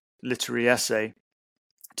published literary essay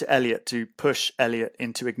to Eliot to push Eliot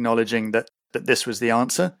into acknowledging that this was the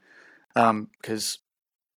answer, because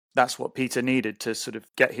that's what Peter needed to sort of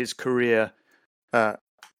get his career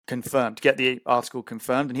confirmed, get the article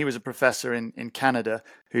confirmed. And he was a professor in Canada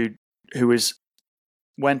who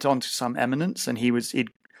went on to some eminence, and he'd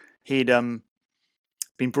been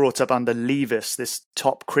brought up under Leavis, this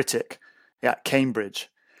top critic at Cambridge.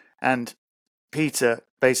 And Peter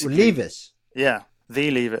basically... Leavis? Yeah, the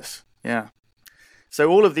Leavis, yeah. So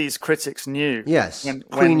all of these critics knew... Yes,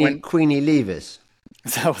 Queenie Leavis.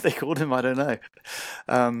 Is that what they called him? I don't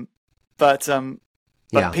know. But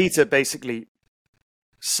Peter basically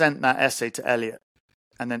sent that essay to Eliot,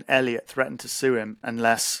 and then Eliot threatened to sue him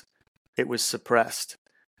unless it was suppressed,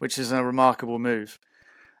 which is a remarkable move.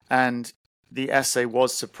 And the essay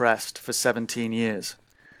was suppressed for 17 years.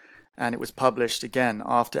 And it was published again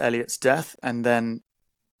after Eliot's death, and then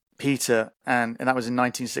Peter, and that was in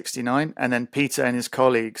 1969, and then Peter and his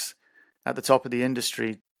colleagues at the top of the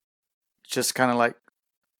industry just kind of like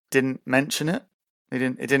didn't mention it. It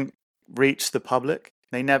didn't reach the public.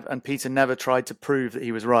 And Peter never tried to prove that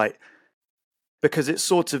he was right, because it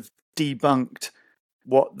sort of debunked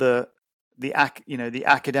what the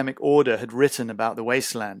academic order had written about the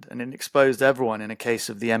wasteland, and it exposed everyone in a case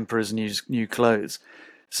of the emperor's new clothes.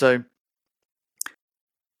 So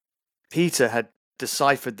Peter had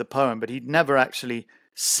deciphered the poem, but he'd never actually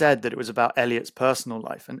said that it was about Eliot's personal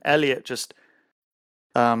life. And Eliot just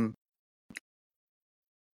sort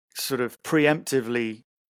of preemptively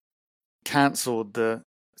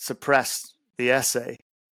suppressed the essay,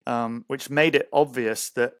 which made it obvious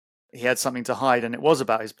that he had something to hide, and it was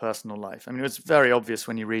about his personal life. I mean, it was very obvious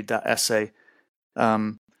when you read that essay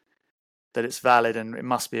that it's valid and it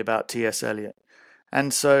must be about T.S. Eliot.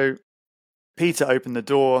 And so Peter opened the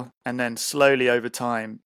door, and then slowly over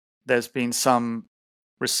time, there's been some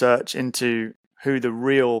research into who the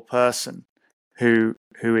real person, who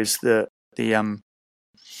is the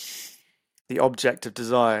object of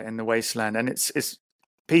desire in the wasteland. And it's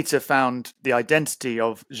Peter found the identity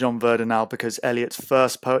of Jean Verdenal because Eliot's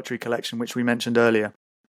first poetry collection, which we mentioned earlier,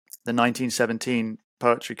 the 1917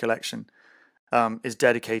 poetry collection, is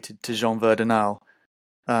dedicated to Jean Verdenal,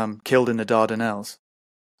 killed in the Dardanelles.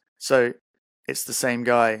 So it's the same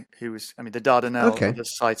guy who was, the Dardanelles are the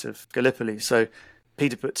site of Gallipoli. So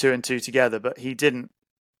Peter put two and two together, but he didn't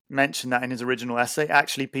mention that in his original essay.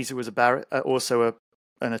 Actually, Peter was also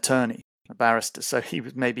an attorney, a barrister. So he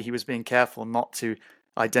was being careful not to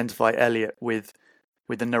identify Eliot with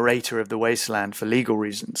the narrator of The Wasteland for legal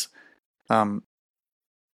reasons. But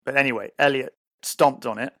anyway, Eliot stomped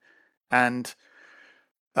on it, and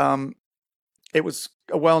it was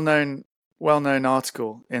a well-known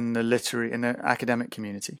article in the academic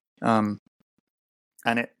community, and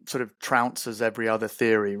it sort of trounces every other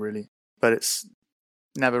theory, really, but it's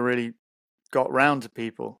never really got round to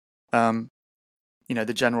people, the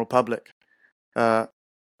general public.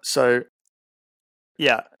 So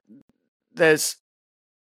yeah, there's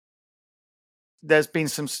been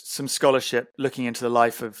some scholarship looking into the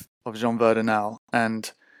life of Jean Verdenal,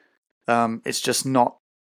 and it's just not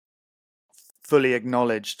fully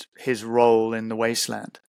acknowledged his role in the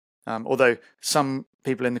wasteland. Although some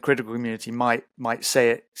people in the critical community might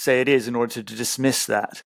say it is in order to dismiss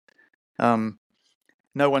that. No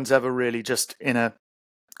one's ever really just in a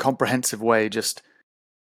comprehensive way, just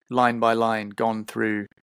line by line, gone through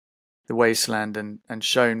the wasteland and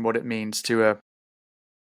shown what it means to a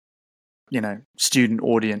student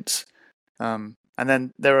audience. And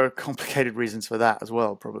then there are complicated reasons for that as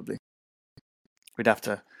well, probably. We'd have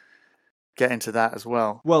to get into that as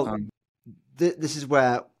well. Well, this is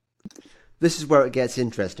where it gets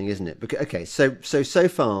interesting, isn't it? Because, okay, so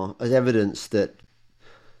far as evidence that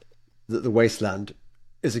the Wasteland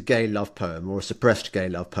is a gay love poem or a suppressed gay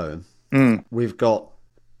love poem, we've got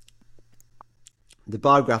the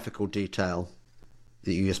biographical detail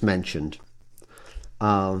that you just mentioned,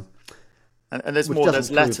 and there's more.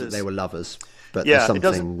 There's letters that they were lovers, but there's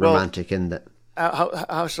something romantic in that.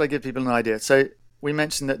 How should I give people an idea? So we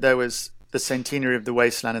mentioned that there was the centenary of the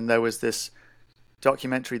Wasteland, and there was this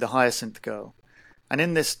documentary, The Hyacinth Girl. And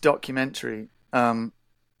in this documentary,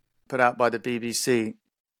 put out by the BBC,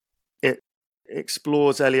 it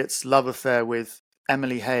explores Eliot's love affair with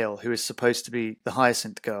Emily Hale, who is supposed to be the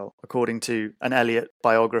Hyacinth Girl, according to an Eliot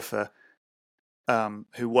biographer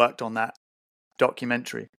who worked on that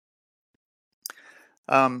documentary.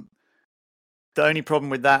 The only problem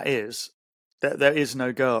with that is that there is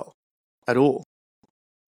no girl at all.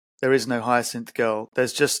 There is no Hyacinth girl.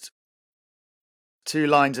 There's just 2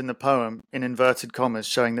 lines in the poem in inverted commas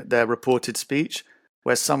showing that they're reported speech,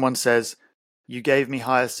 where someone says, "You gave me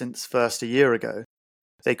hyacinths first a year ago.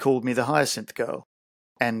 They called me the Hyacinth girl."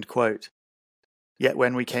 End quote. "Yet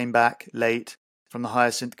when we came back, late, from the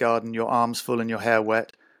hyacinth garden, your arms full and your hair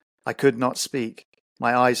wet, I could not speak.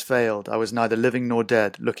 My eyes failed. I was neither living nor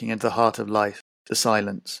dead, looking into the heart of life, the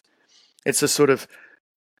silence." It's a sort of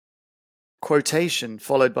quotation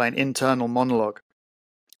followed by an internal monologue.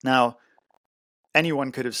 Now,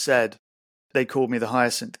 anyone could have said, "They called me the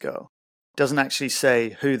Hyacinth girl." Doesn't actually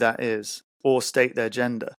say who that is or state their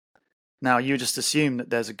gender. Now, you just assume that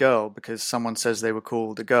there's a girl because someone says they were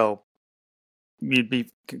called a girl. You'd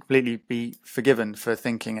be completely be forgiven for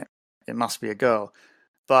thinking it must be a girl.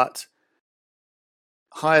 But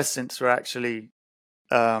hyacinths were actually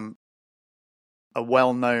a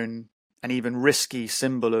well-known and even risky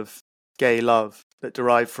symbol of gay love that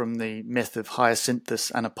derived from the myth of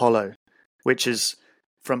Hyacinthus and Apollo, which is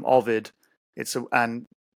from Ovid. And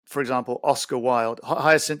for example, Oscar Wilde,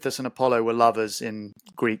 Hyacinthus and Apollo were lovers in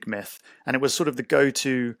Greek myth, and it was sort of the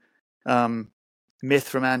go-to myth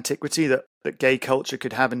from antiquity that gay culture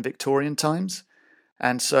could have in Victorian times.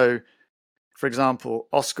 And so, for example,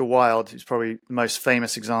 Oscar Wilde, who's probably the most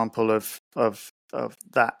famous example of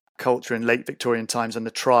that culture in late Victorian times, and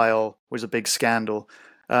the trial was a big scandal.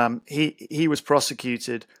 He was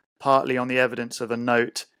prosecuted partly on the evidence of a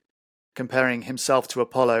note comparing himself to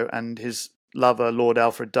Apollo and his lover, Lord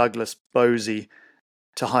Alfred Douglas Bosie,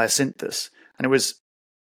 to Hyacinthus. And it was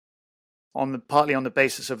partly on the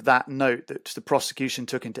basis of that note that the prosecution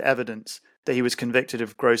took into evidence that he was convicted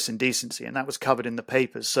of gross indecency, and that was covered in the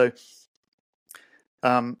papers. So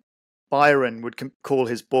Byron would call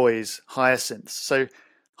his boys hyacinths. So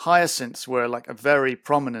hyacinths were like a very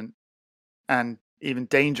prominent and even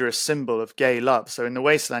dangerous symbol of gay love. So in the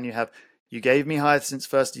Wasteland you have, "You gave me hyacinths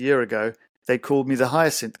first a year ago. They called me the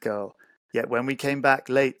Hyacinth girl. Yet when we came back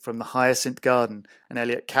late from the hyacinth garden," and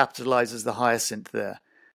Eliot capitalizes the hyacinth there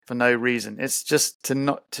for no reason. It's just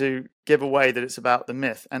to give away that it's about the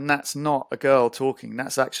myth. And that's not a girl talking.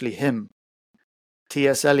 That's actually him.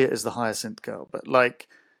 T.S. Eliot is the Hyacinth girl. But like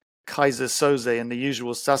Kaiser Soze and The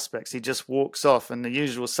Usual Suspects, he just walks off and the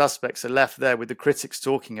usual suspects are left there with the critics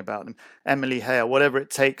talking about them. Emily Hale, whatever it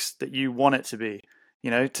takes that you want it to be,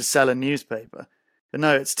 to sell a newspaper. But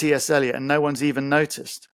no, it's T.S. Eliot, and no one's even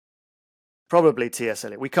noticed. Probably T.S.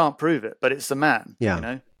 Eliot. We can't prove it, but it's the man.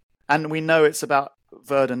 Yeah. And we know it's about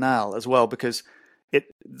Verdunal as well, because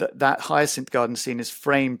that hyacinth garden scene is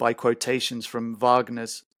framed by quotations from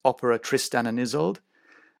Wagner's opera Tristan and Isolde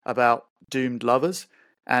about doomed lovers.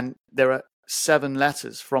 And there are 7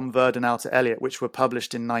 letters from Verdunal to Eliot, which were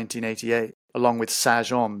published in 1988, along with Sage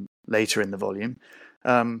Homme later in the volume,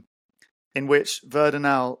 in which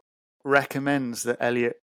Verdunal recommends that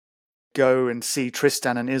Eliot go and see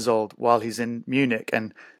Tristan and Isolde while he's in Munich,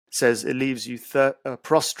 and says it leaves you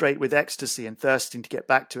prostrate with ecstasy and thirsting to get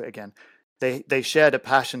back to it again. They shared a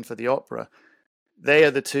passion for the opera. They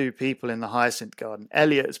are the 2 people in the Hyacinth Garden.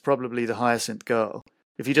 Eliot is probably the Hyacinth girl.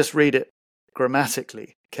 If you just read it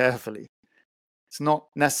grammatically, carefully, it's not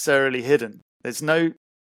necessarily hidden. There's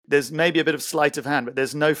maybe a bit of sleight of hand, but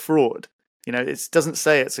there's no fraud. It doesn't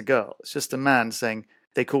say it's a girl. It's just a man saying,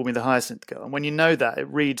 "They call me the Hyacinth girl." And when you know that, it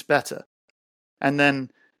reads better. And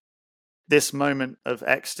then this moment of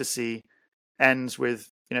ecstasy ends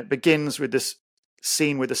with, it begins with this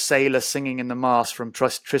scene with a sailor singing in the mast from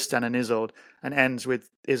Tristan and Isolde, and ends with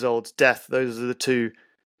Isolde's death. Those are the 2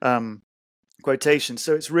 quotations.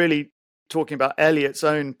 So it's really talking about Eliot's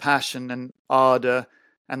own passion and ardor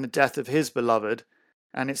and the death of his beloved,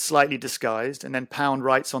 and it's slightly disguised. And then Pound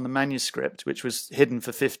writes on the manuscript, which was hidden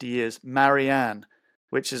for 50 years, Marianne,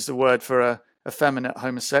 which is the word for a effeminate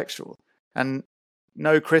homosexual. And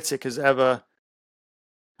no critic has ever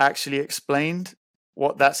actually explained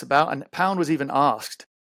what that's about. And Pound was even asked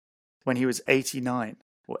when he was 89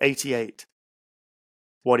 or 88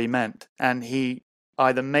 what he meant. And he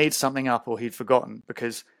either made something up or he'd forgotten,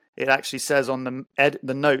 because it actually says on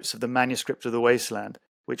the notes of the manuscript of The Wasteland,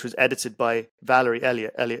 which was edited by Valerie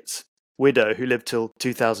Eliot, Eliot's widow, who lived till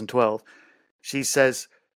 2012. She says,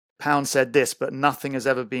 "Pound said this, but nothing has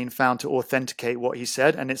ever been found to authenticate what he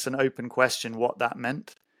said, and it's an open question what that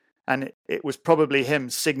meant." And it was probably him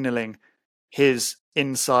signaling his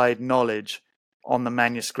inside knowledge on the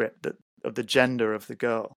manuscript of the gender of the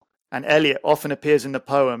girl. And Eliot often appears in the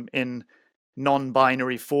poem in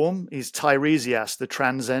non-binary form. He's Tiresias, the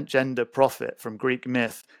transgender prophet from Greek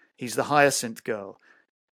myth. He's the Hyacinth girl.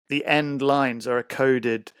 the end lines are a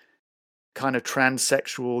coded kind of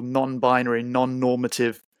transsexual, non-binary,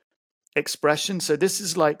 non-normative expression. So this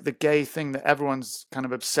is like the gay thing that everyone's kind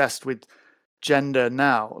of obsessed with gender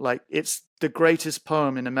now. Like, it's the greatest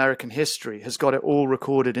poem in American history, has got it all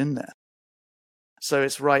recorded in there. So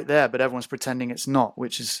it's right there, but everyone's pretending it's not,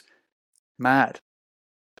 which is mad.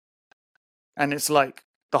 And it's like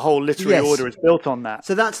the whole literary order is built on that.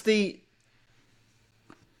 So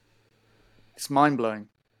it's mind-blowing.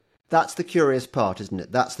 That's the curious part, isn't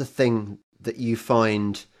it? That's the thing that you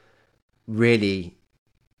find really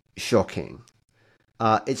shocking.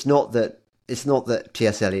 It's not that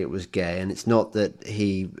T.S. Eliot was gay, and it's not that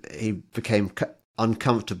he became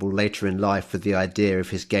uncomfortable later in life with the idea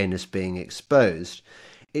of his gayness being exposed.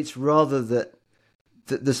 It's rather that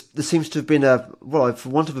there seems to have been for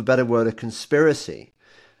want of a better word, a conspiracy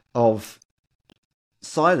of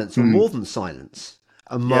silence, or more than silence,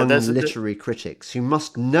 among literary critics who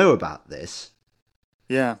must know about this.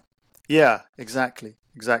 Yeah, exactly.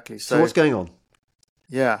 So what's going on?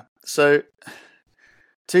 Yeah, so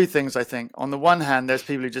two things, I think. On the one hand, there's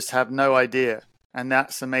people who just have no idea, and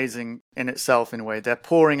that's amazing in itself in a way. They're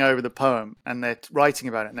poring over the poem, and they're writing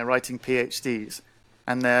about it, and they're writing PhDs,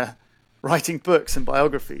 and they're writing books and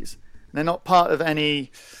biographies. And they're not part of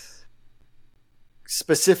any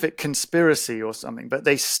specific conspiracy or something, but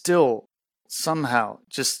they still somehow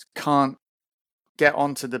just can't get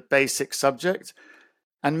onto the basic subject.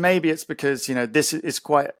 And maybe it's because, this is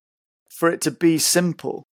quite, for it to be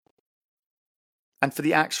simple and for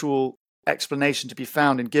the actual explanation to be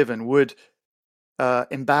found and given would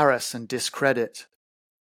embarrass and discredit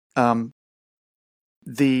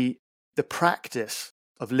the practice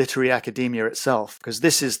of literary academia itself, because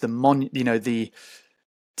this is the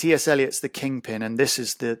T.S. Eliot's the kingpin, and this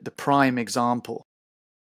is the prime example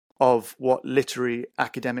of what literary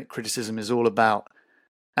academic criticism is all about.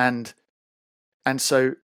 And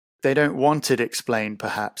so they don't want it explained,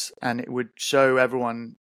 perhaps, and it would show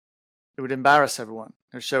everyone, it would embarrass everyone,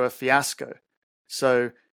 it would show a fiasco.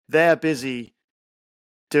 So they're busy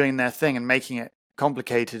doing their thing and making it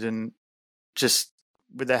complicated and just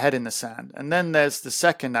with their head in the sand. And then there's the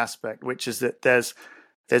second aspect, which is that there's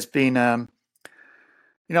been, I'm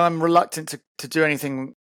reluctant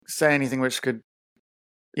to say anything which could,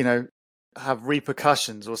 have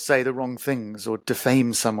repercussions or say the wrong things or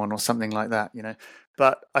defame someone or something like that,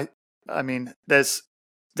 But I mean, there's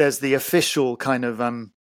the official kind of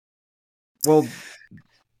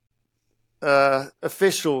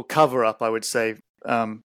official cover up, I would say,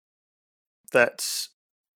 that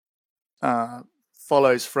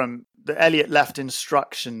follows from the Eliot left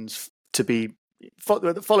instructions to be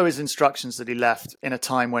follow his instructions that he left in a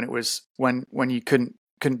time when it was when you couldn't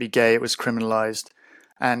be gay, it was criminalized.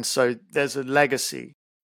 And so there's a legacy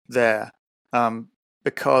there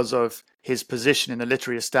because of his position in the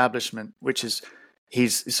literary establishment, which is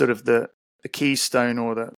he's sort of the keystone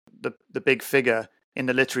or the big figure in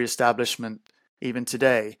the literary establishment even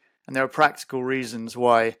today. And there are practical reasons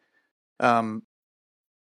why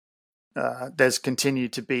there's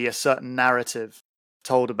continued to be a certain narrative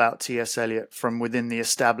told about T.S. Eliot from within the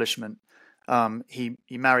establishment. He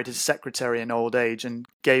married his secretary in old age and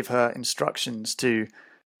gave her instructions to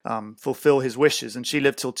fulfill his wishes, and she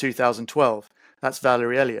lived till 2012. That's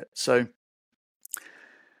Valerie Eliot. So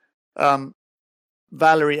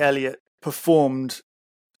Valerie Eliot performed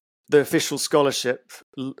the official scholarship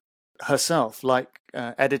herself, like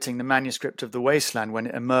editing the manuscript of The Wasteland when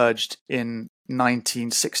it emerged in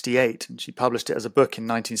 1968, and she published it as a book in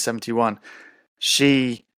 1971.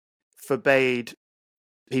 She forbade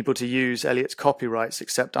people to use Eliot's copyrights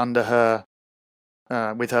except under her,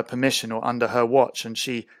 with her permission or under her watch, and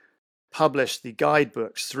she published the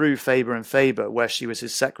guidebooks through Faber and Faber, where she was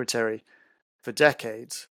his secretary for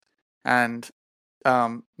decades. And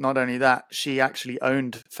not only that, she actually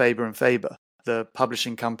owned Faber and Faber, the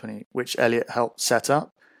publishing company which Eliot helped set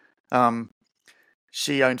up.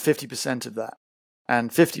 She owned 50% of that, and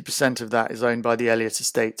 50% of that is owned by the Eliot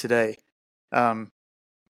estate today.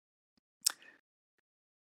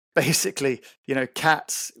 Basically,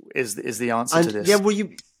 cats is the answer to this. Yeah, well,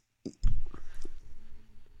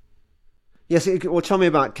 yes. Well, tell me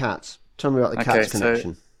about cats. Tell me about the cats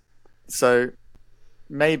connection. So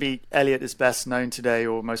maybe Eliot is best known today,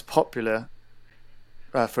 or most popular,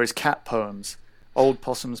 for his cat poems. Old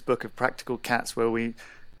Possum's Book of Practical Cats, where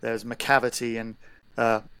there's Macavity and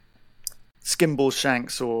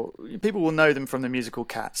Skimbleshanks, or people will know them from the musical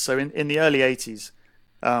Cats. So in the early 80s,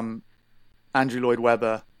 Andrew Lloyd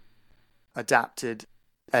Webber adapted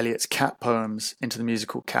Eliot's cat poems into the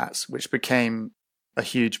musical Cats, which became a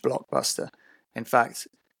huge blockbuster. In fact,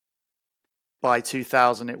 by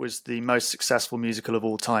 2000, it was the most successful musical of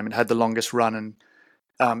all time. It had the longest run,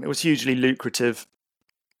 and it was hugely lucrative.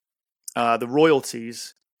 The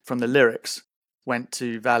royalties from the lyrics went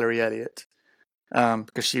to Valerie Elliott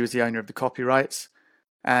because she was the owner of the copyrights,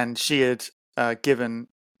 and she had given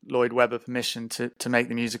Lloyd Webber permission to make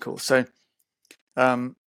the musical. So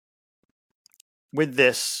with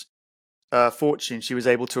this fortune, she was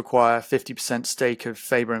able to acquire a 50% stake of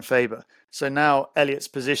Faber and Faber. So now Elliott's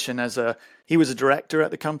position he was a director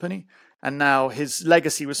at the company, and now his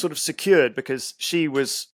legacy was sort of secured because she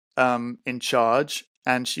was in charge,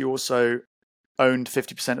 and she also owned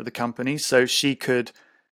 50% of the company, so she could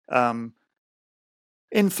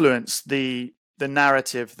influence the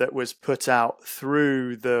narrative that was put out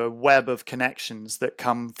through the web of connections that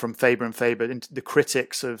come from Faber and Faber, into the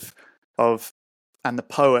critics of and the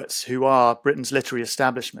poets who are Britain's literary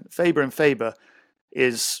establishment. Faber and Faber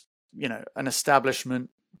is, an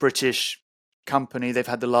establishment British company. They've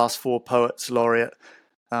had the last 4 poets laureate,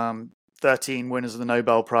 13 winners of the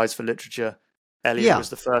Nobel Prize for Literature. Eliot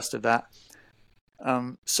was the first of that.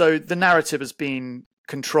 So the narrative has been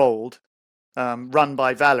controlled, run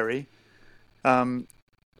by Valerie.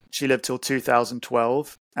 She lived till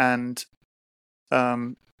 2012, and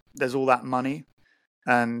there's all that money,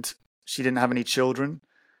 and she didn't have any children,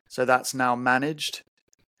 so that's now managed.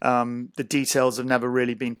 The details have never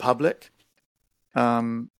really been public,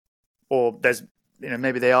 or there's,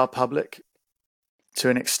 maybe they are public to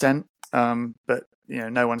an extent, but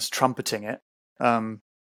no one's trumpeting it. And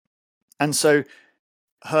so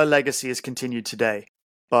her legacy is continued today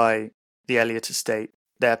by the Elliott estate.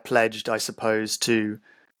 They're pledged, I suppose, to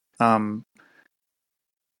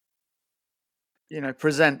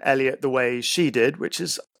present Eliot the way she did, which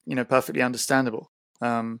is perfectly understandable.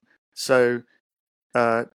 So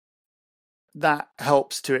that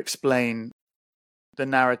helps to explain the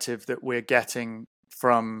narrative that we're getting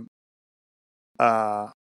from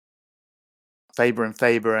Faber and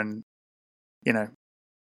Faber, and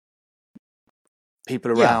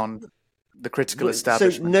people around the critical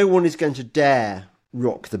establishment. So no one is going to dare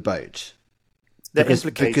rock the boat. They're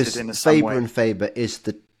implicated in some Faber way. and Faber is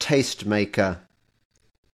the tastemaker.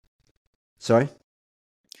 Sorry?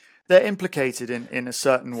 They're implicated in a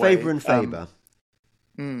certain way. Faber and Faber.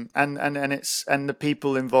 And the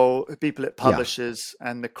people involved, people at publishers,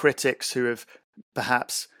 and the critics who have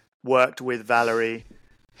perhaps worked with Valerie,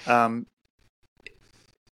 they're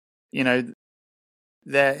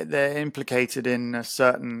implicated in a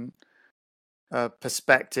certain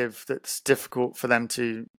perspective that's difficult for them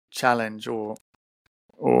to challenge, or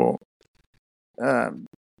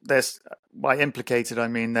there's, by implicated I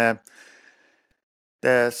mean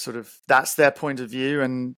they're sort of, that's their point of view,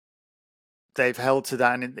 and they've held to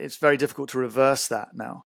that, and it's very difficult to reverse that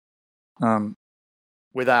now,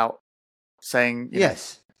 without saying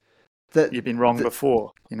that you've been wrong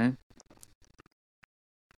before,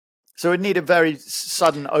 So it'd need a very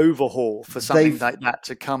sudden overhaul for something like that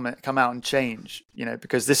to come out and change,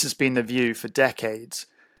 because this has been the view for decades,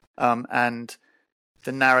 and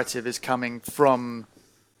the narrative is coming from,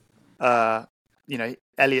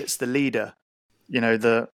 Eliot's the leader,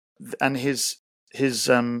 and his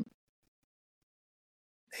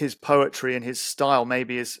poetry and his style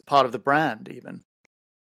maybe is part of the brand even,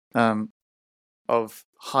 of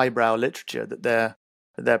highbrow literature that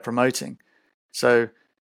they're promoting. So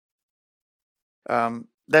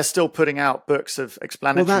they're still putting out books of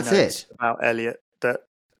explanatory notes about Eliot that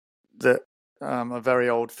are very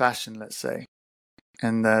old fashioned, let's say,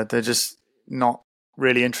 and they're just not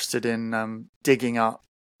really interested in digging up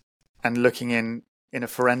and looking in a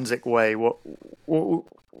forensic way what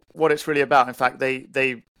it's really about. In fact,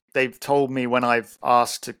 they've told me when I've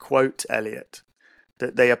asked to quote Eliot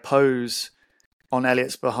that they oppose on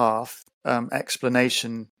Eliot's behalf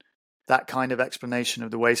that kind of explanation of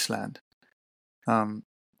the wasteland.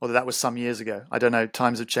 Although that was some years ago. I don't know,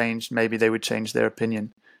 times have changed, maybe they would change their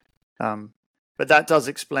opinion. But that does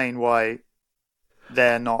explain why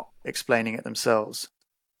they're not explaining it themselves.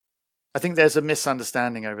 I think there's a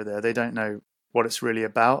misunderstanding over there. They don't know what it's really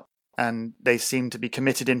about, and they seem to be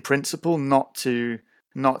committed in principle not to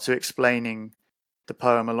explaining the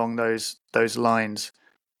poem along those lines,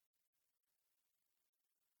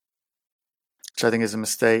 which I think is a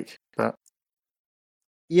mistake. But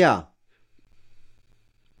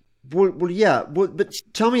but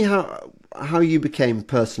tell me how you became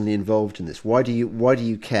personally involved in this. Why do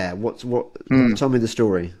you care? Tell me the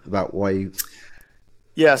story about why you.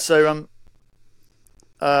 Yeah, so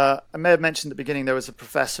I may have mentioned at the beginning there was a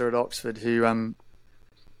professor at Oxford who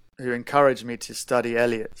encouraged me to study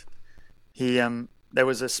Eliot. There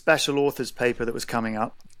was a special authors paper that was coming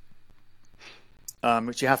up,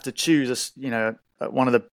 which you have to choose, one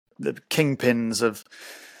of the kingpins of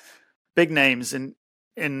big names in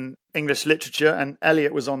English literature, and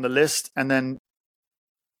Eliot was on the list. And then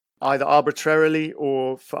either arbitrarily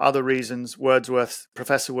or for other reasons,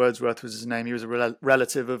 Professor Wordsworth was his name. He was a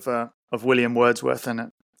relative of William Wordsworth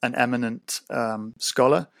and an eminent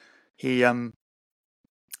scholar. He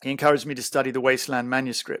encouraged me to study the Wasteland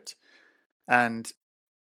manuscript, and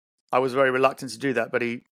I was very reluctant to do that, but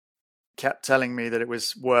he kept telling me that it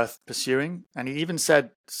was worth pursuing. And he even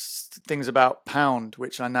said things about Pound,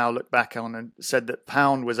 which I now look back on, and said that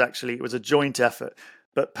Pound was it was a joint effort.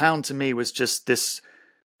 But Pound to me was just this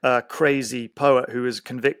crazy poet who was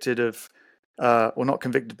convicted of, or not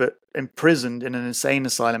convicted, but imprisoned in an insane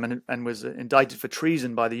asylum and was indicted for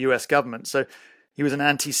treason by the US government. So he was an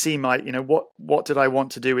anti-Semite. What did I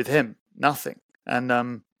want to do with him? Nothing.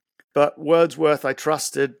 And but Wordsworth I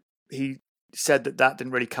trusted. He said that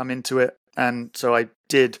didn't really come into it, and so I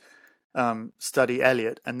did study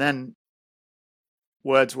Eliot. And then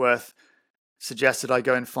Wordsworth suggested I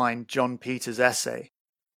go and find John Peters' essay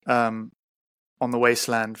on the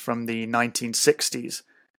Wasteland from the 1960s,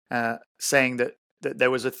 saying that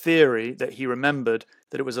there was a theory that he remembered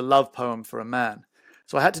that it was a love poem for a man.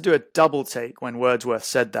 So I had to do a double take when Wordsworth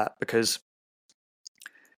said that, because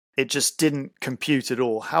it just didn't compute at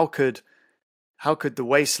all. How could the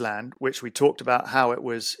Wasteland, which we talked about how it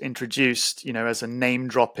was introduced, as a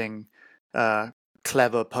name-dropping,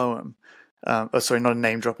 clever poem, not a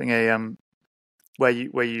name-dropping, where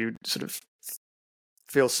you sort of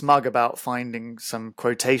feel smug about finding some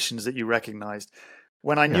quotations that you recognized.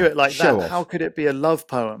 When I knew it like that, how could it be a love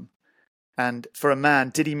poem? And for a man,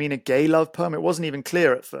 did he mean a gay love poem? It wasn't even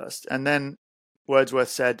clear at first. And then Wordsworth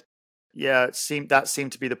said, that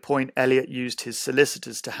seemed to be the point. Eliot used his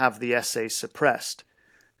solicitors to have the essay suppressed.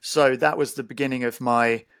 So that was the beginning of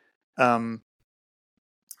my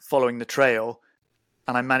following the trail,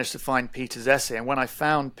 and I managed to find Peters' essay. And when I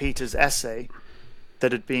found Peters' essay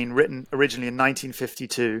that had been written originally in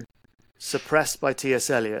 1952, suppressed by T.S.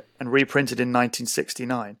 Eliot, and reprinted in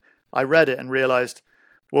 1969, I read it and realized,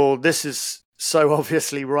 well, this is so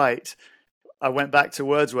obviously right. I went back to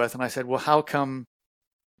Wordsworth and I said, well, how come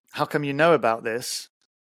you know about this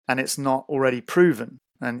and it's not already proven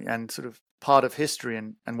and sort of part of history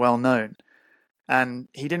and well known? And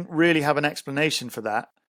he didn't really have an explanation for that.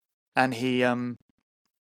 And he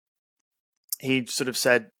sort of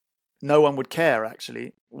said no one would care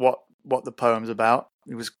actually what the poem's about.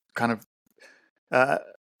 He was kind of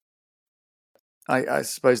I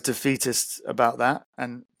suppose defeatist about that,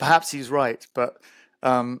 and perhaps he's right, but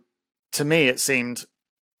to me it seemed,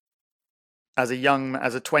 as a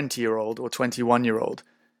 20-year-old or 21-year-old,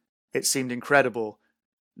 it seemed incredible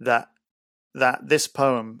that this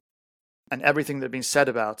poem and everything that had been said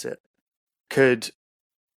about it could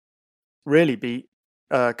really be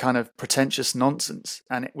kind of pretentious nonsense,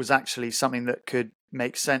 and it was actually something that could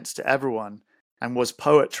make sense to everyone and was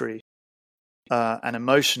poetry and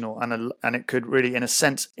emotional, and it could really, in a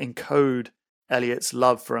sense, encode Eliot's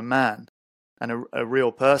love for a man and a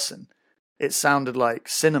real person. It sounded like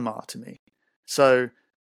cinema to me. So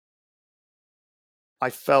I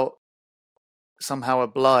felt somehow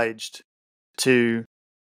obliged to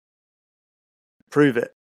prove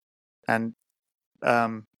it. And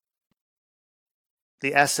the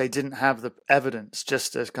essay didn't have the evidence,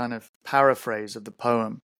 just a kind of paraphrase of the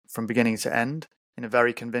poem from beginning to end in a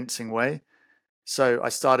very convincing way. So I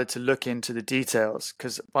started to look into the details,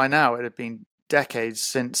 because by now it had been decades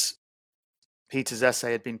since Peters'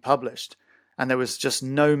 essay had been published, and there was just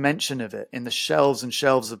no mention of it in the shelves and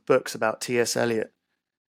shelves of books about T.S. Eliot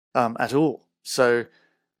at all. So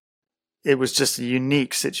it was just a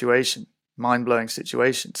unique situation, mind-blowing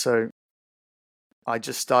situation. So I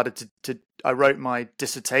just started I wrote my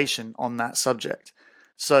dissertation on that subject.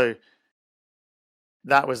 So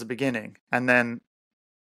that was the beginning. And then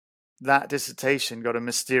that dissertation got a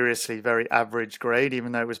mysteriously very average grade,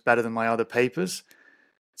 even though it was better than my other papers.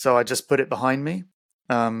 So I just put it behind me.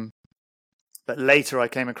 But later I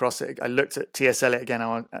came across it. I looked at T.S. Eliot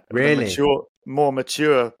again. Really? More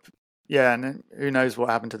mature. Yeah, and who knows what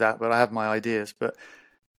happened to that, but I have my ideas. But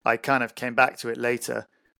I kind of came back to it later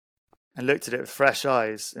and looked at it with fresh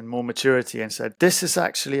eyes and more maturity and said, this is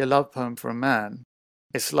actually a love poem for a man.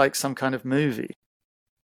 It's like some kind of movie.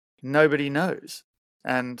 Nobody knows.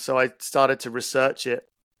 And so I started to research it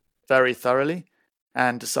very thoroughly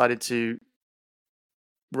and decided to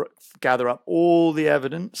gather up all the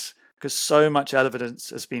evidence, because so much evidence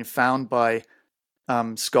has been found by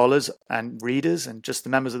scholars and readers and just the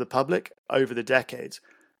members of the public over the decades.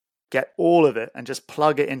 get all of it and just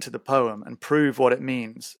plug it into the poem and prove what it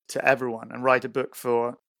means to everyone and write a book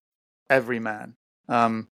for every man.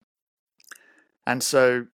 And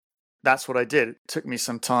so that's what I did. It took me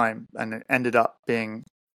some time, and it ended up being,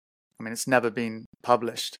 I mean, it's never been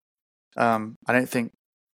published. I don't think,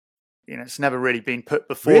 it's never really been put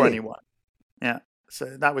before anyone. Yeah.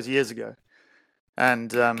 So that was years ago.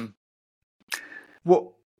 And what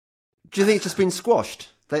do you think it's just been squashed?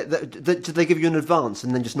 Did they give you an advance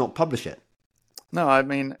and then just not publish it? No, I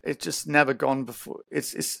mean, it's just never gone before.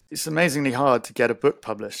 It's amazingly hard to get a book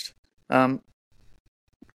published. People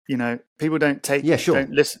don't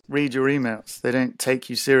read your emails. They don't take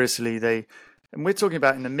you seriously. And we're talking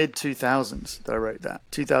about in the mid 2000s that I wrote that,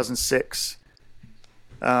 2006.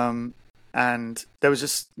 And there was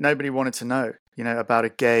just nobody wanted to know, about a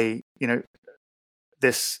gay,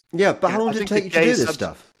 this. Yeah, but how long did it take you to do this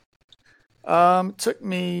stuff? It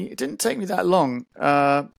didn't take me that long,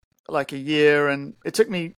 like a year, and it took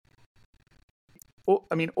me.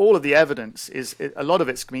 All of the evidence a lot of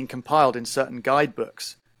it's been compiled in certain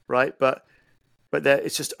guidebooks, right? But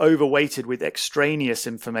it's just overweighted with extraneous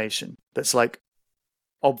information that's like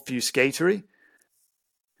obfuscatory,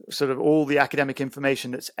 sort of all the academic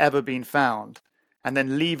information that's ever been found, and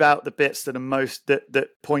then leave out the bits that are that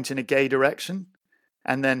point in a gay direction,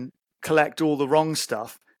 and then collect all the wrong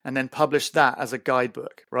stuff and then publish that as a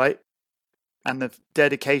guidebook, right? And the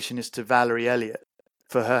dedication is to Valerie Elliott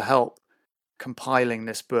for her help compiling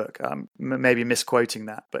this book. Maybe misquoting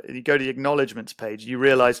that, but you go to the acknowledgements page, you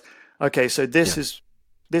realize, okay, so this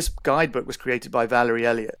guidebook was created by Valerie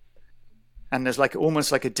Elliott, and there's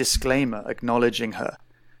almost like a disclaimer acknowledging her.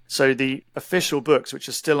 So the official books, which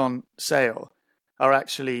are still on sale, are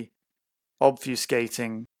actually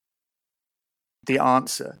obfuscating the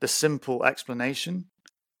answer, the simple explanation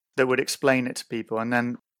that would explain it to people, and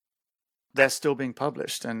then they're still being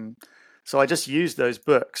published. And so I just used those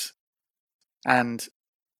books and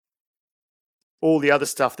all the other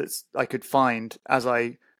stuff that I could find as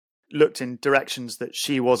I looked in directions that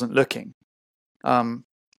she wasn't looking,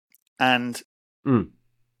 and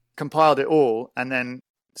compiled it all, and then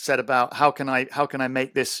said about how can I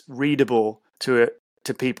make this readable to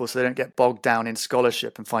people so they don't get bogged down in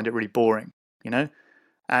scholarship and find it really boring,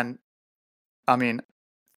 And I mean,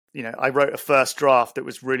 I wrote a first draft that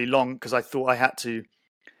was really long because I thought I had to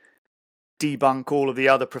debunk all of the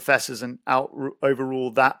other professors and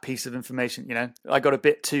overrule that piece of information. I got a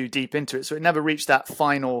bit too deep into it, so it never reached that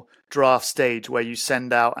final draft stage where you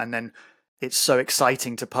send out and then it's so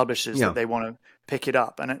exciting to publishers that they want to pick it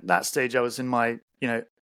up. And at that stage, I was in my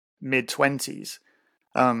mid 20s,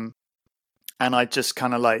 and I just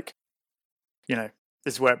kind of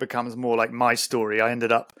this is where it becomes more like my story. I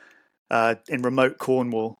ended up in remote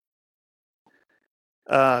Cornwall,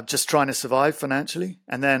 just trying to survive financially.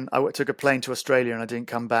 And then I took a plane to Australia, and I didn't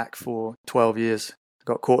come back for 12 years. I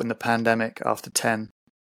got caught in the pandemic after 10.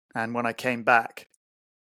 And when I came back,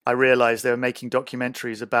 I realized they were making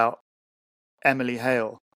documentaries about Emily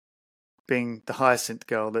Hale being the Hyacinth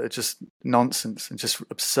girl that are just nonsense and just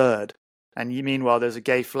absurd. And meanwhile, there's a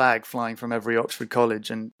gay flag flying from every Oxford college,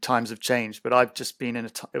 and times have changed. But I've just been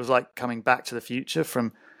it was like coming back to the future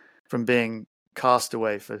from being cast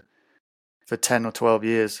away for 10 or 12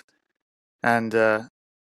 years. And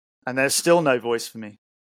there's still no voice for me.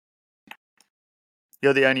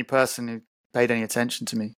 You're the only person who paid any attention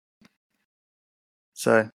to me.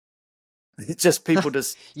 So it's just people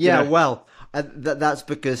just... Well, that's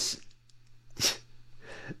because...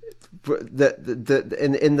 in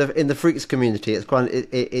the freaks community,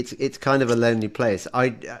 it's kind of a lonely place.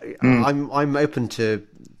 I'm open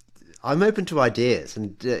to ideas,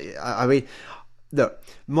 and I mean, look,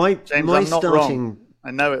 James, my I'm not starting wrong. I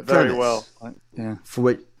know it very well. For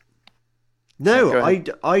which, no, I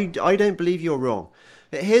don't believe you're wrong.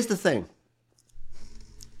 Here's the thing.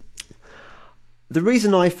 The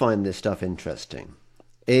reason I find this stuff interesting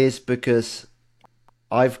is because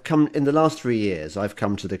in the last 3 years, I've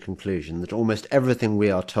come to the conclusion that almost everything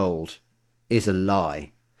we are told is a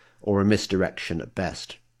lie or a misdirection at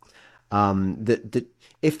best. That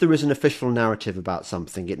if there is an official narrative about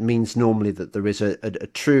something, it means normally that there is a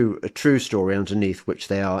true story underneath which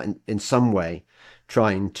they are in some way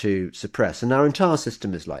trying to suppress. And our entire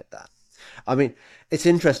system is like that. I mean, it's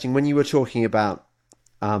interesting when you were talking about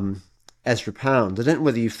Ezra Pound. I don't know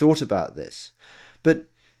whether you've thought about this, but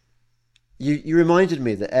you reminded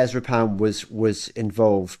me that Ezra Pound was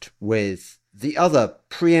involved with the other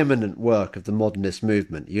preeminent work of the modernist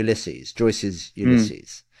movement, Ulysses, Joyce's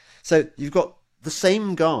Ulysses. So you've got the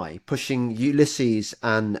same guy pushing Ulysses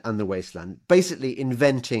and The Wasteland, basically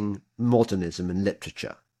inventing modernism in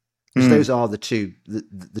literature. because those are the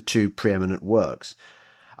two preeminent works.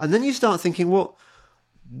 And then you start thinking, well,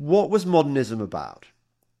 what was modernism about?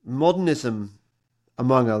 Modernism,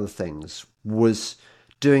 among other things, was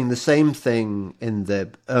doing the same thing in the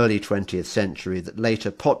early 20th century that later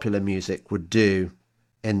popular music would do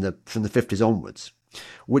from the 50s onwards,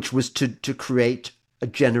 which was to create a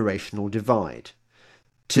generational divide,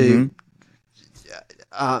 to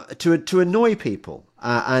annoy people,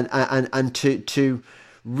 and to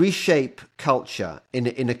reshape culture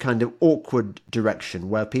in a kind of awkward direction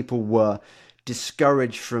where people were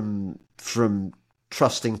discouraged from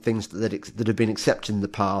trusting things that have been accepted in the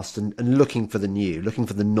past and looking for the new, looking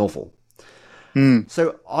for the novel.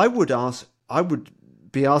 So I would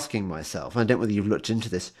be asking myself, and I don't know whether you've looked into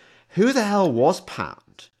this, who the hell was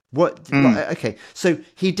Pound? Okay, so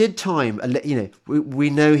he did time, we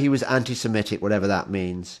know he was anti-Semitic, whatever that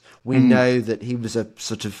means. We know that he was a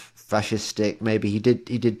sort of fascistic, maybe he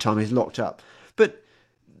did time, he's locked up. But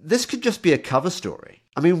this could just be a cover story.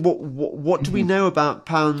 I mean, what do we know about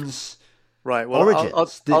Pound's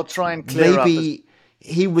origins? I'll try and clear up. Maybe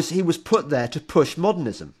he was put there to push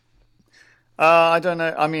modernism. I don't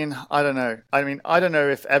know. I don't know. I don't know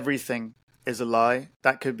if everything is a lie.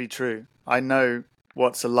 That could be true. I know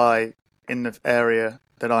what's a lie in the area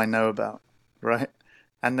that I know about, right?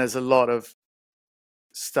 And there's a lot of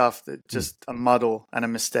stuff that just a muddle and a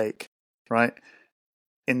mistake, right?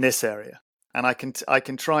 In this area. And I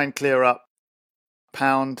can try and clear up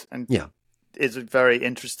Pound, and is a very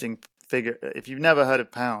interesting figure. If you've never heard of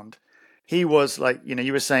Pound, he was like,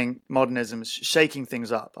 you were saying modernism is shaking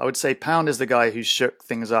things up. I would say Pound is the guy who shook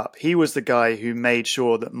things up. He was the guy who made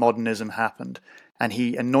sure that modernism happened, and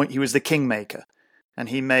he was the kingmaker, and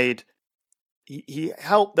he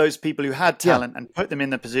helped those people who had talent and put them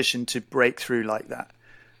in the position to break through like that.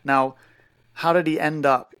 Now, how did he end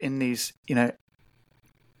up in these,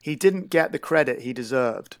 he didn't get the credit he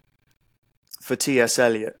deserved for T.S.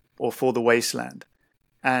 Eliot or for The Wasteland.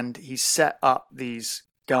 And he set up these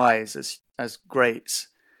guys as greats,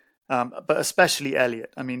 but especially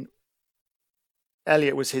Eliot. I mean,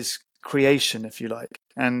 Eliot was his creation, if you like.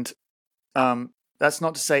 And that's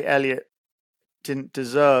not to say Eliot didn't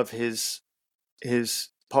deserve his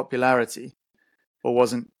popularity or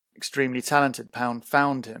wasn't extremely talented. Pound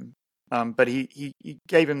found him, but he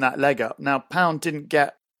gave him that leg up. Now, Pound didn't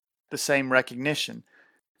get the same recognition,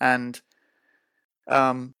 and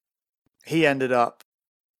he ended up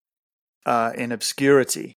in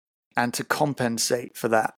obscurity. And to compensate for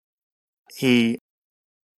that, he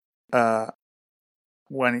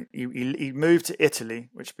when he moved to Italy,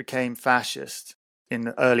 which became fascist in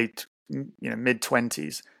the early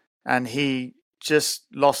mid-20s, and he just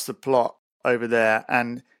lost the plot over there.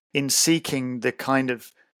 And in seeking the kind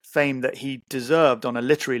of fame that he deserved on a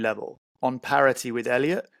literary level, on parity with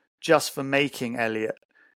Eliot, just for making Eliot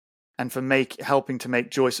and for helping to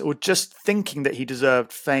make Joyce, or just thinking that he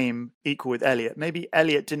deserved fame equal with Eliot. Maybe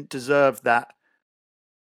Eliot didn't deserve that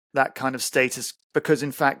kind of status, because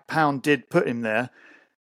in fact Pound did put him there.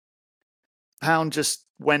 Pound just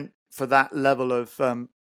went for that level of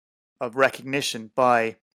recognition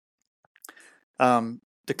by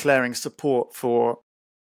declaring support for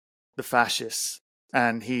the fascists,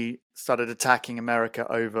 and he started attacking America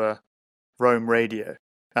over Rome Radio.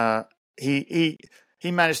 He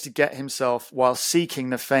managed to get himself, while seeking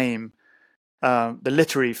the fame, the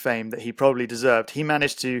literary fame that he probably deserved, he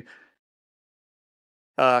managed to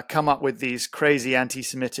come up with these crazy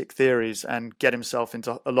anti-Semitic theories and get himself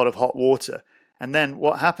into a lot of hot water. And then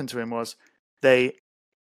what happened to him was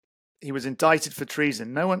he was indicted for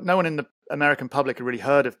treason. No one in the American public had really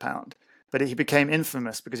heard of Pound, but he became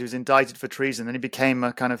infamous because he was indicted for treason, and he became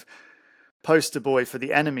a kind of poster boy for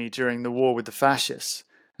the enemy during the war with the fascists.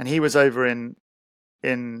 And he was over in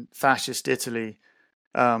fascist Italy,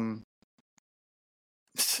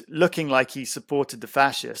 looking like he supported the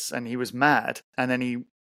fascists, and he was mad. And then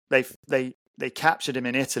they captured him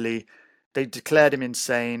in Italy. They declared him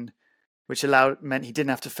insane, which meant he didn't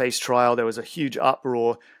have to face trial. There was a huge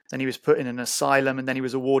uproar. Then he was put in an asylum, and then he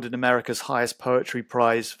was awarded America's highest poetry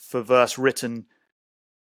prize for verse written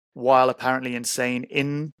while apparently insane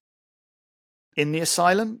in the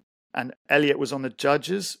asylum. And Eliot was on the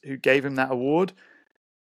judges who gave him that award,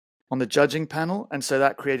 on the judging panel. And so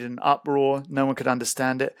that created an uproar. No one could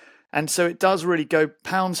understand it. And so it does really go,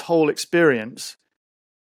 Pound's whole experience,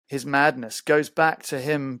 his madness, goes back to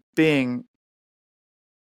him being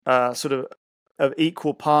sort of an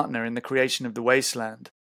equal partner in the creation of The Wasteland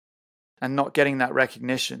and not getting that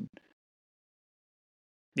recognition.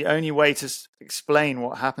 The only way to explain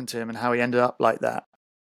what happened to him and how he ended up like that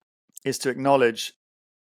is to acknowledge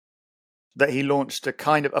that he launched a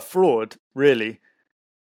kind of a fraud, really,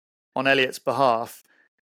 on Eliot's behalf.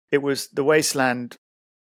 It was The Wasteland,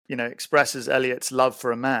 expresses Eliot's love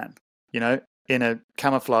for a man, in a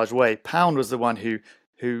camouflage way. Pound was the one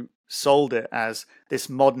who sold it as this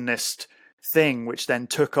modernist thing, which then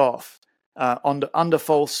took off under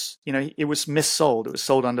false, it was missold. It was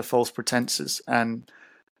sold under false pretenses, and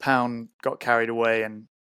Pound got carried away and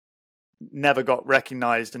never got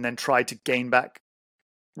recognized, and then tried to gain back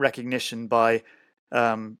recognition by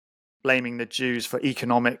blaming the Jews for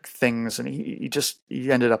economic things, and he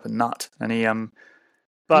ended up a nut. And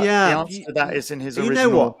but the answer to that is in his original. You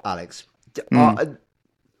know what, Alex? I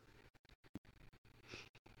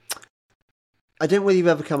don't know whether you've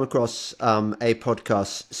ever come across a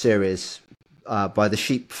podcast series by the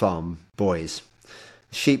Sheep Farm boys,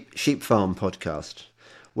 Sheep Farm podcast,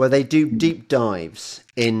 where they do deep dives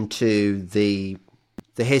into the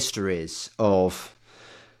histories of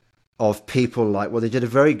people like. Well, they did a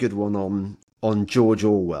very good one on George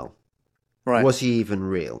Orwell. Right. Was he even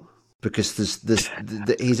real? Because there's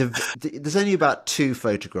only about 2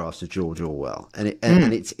 photographs of George Orwell, and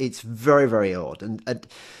it's very, very odd, and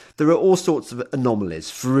there are all sorts of anomalies.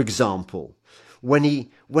 For example, when he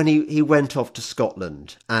went off to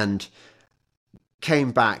Scotland and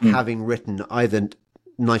came back having written either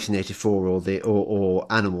 1984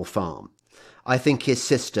 or Animal Farm, I think his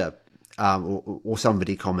sister or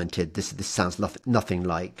somebody commented, this sounds nothing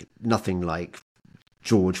like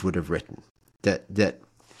George would have written. That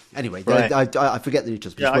anyway, right. I forget the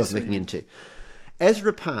details, but it's worth looking into.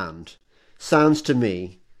 Ezra Pound sounds to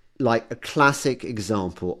me like a classic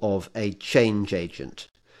example of a change agent.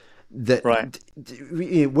 That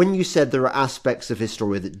when you said there are aspects of his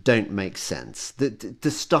story that don't make sense,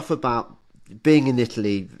 the stuff about being in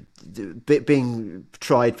Italy, being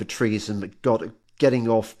tried for treason, but getting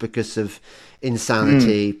off because of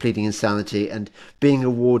insanity, pleading insanity, and being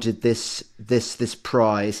awarded this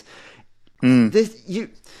prize.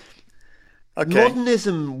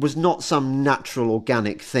 Modernism was not some natural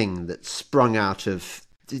organic thing that sprung out of.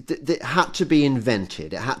 It had to be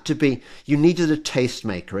invented. It had to be. You needed a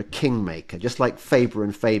tastemaker, a kingmaker, just like Faber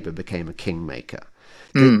and Faber became a kingmaker.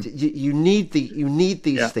 You need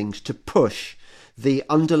these things to push the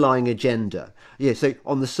underlying agenda. Yeah. So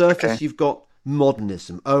on the surface, you've got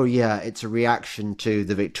modernism. Oh yeah, it's a reaction to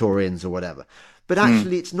the Victorians or whatever. But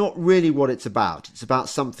actually, it's not really what it's about. It's about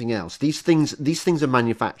something else. These things are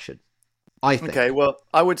manufactured, I think. Okay, well,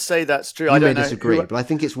 I would say that's true. I may disagree, but I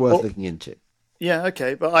think it's worth looking into. Yeah,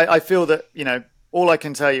 okay, but I feel that all I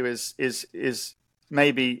can tell you is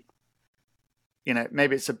maybe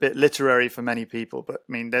maybe it's a bit literary for many people, but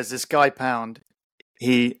I mean, there's this guy Pound.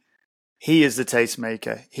 He is the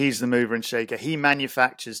tastemaker. He's the mover and shaker. He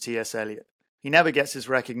manufactures T.S. Eliot. He never gets his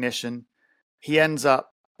recognition. He ends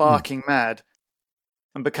up barking mad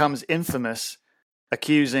and becomes infamous,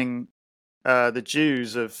 accusing the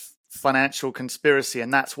Jews of financial conspiracy,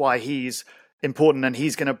 and that's why he's important, and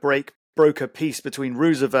he's going to broker peace between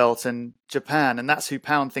Roosevelt and Japan, and that's who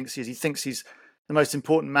Pound thinks he is. He thinks he's the most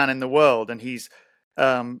important man in the world, and he's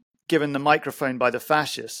given the microphone by the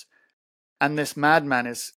fascists. And this madman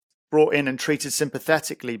is brought in and treated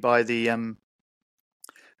sympathetically by the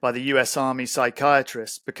U.S. Army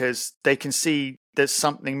psychiatrists, because they can see there's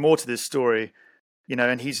something more to this story,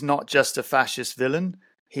 and he's not just a fascist villain.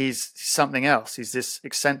 He's something else. He's this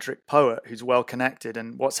eccentric poet who's well connected,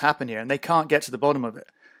 and what's happened here, and they can't get to the bottom of it.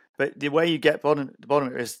 But the way you get the bottom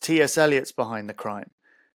of it is T.S. Eliot's behind the crime.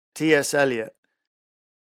 T.S. Eliot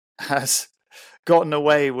has gotten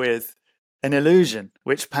away with an illusion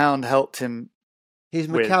which Pound helped him. He's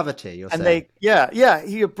McCavity, you're saying.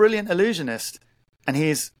 He's a brilliant illusionist, and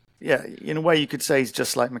he's in a way you could say he's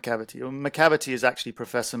just like McCavity. Well, McCavity is actually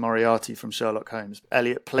Professor Moriarty from Sherlock Holmes.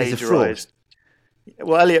 Eliot plagiarized.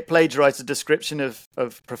 Eliot plagiarized a description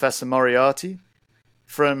of Professor Moriarty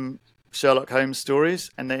from Sherlock Holmes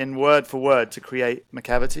stories, and then word for word to create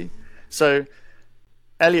McCavity. So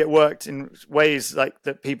Eliot worked in ways like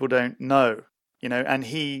that people don't know, and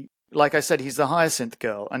he, like I said, he's the Hyacinth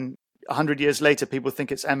Girl, and 100 years later people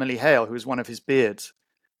think it's Emily Hale, who was one of his beards.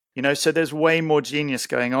 So there's way more genius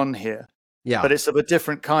going on here. Yeah. But it's of a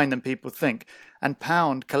different kind than people think. And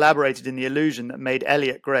Pound collaborated in the illusion that made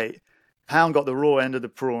Eliot great. Pound got the raw end of the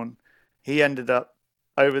prawn. He ended up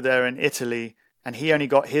over there in Italy, and he only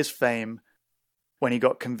got his fame when he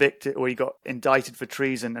got convicted, or he got indicted for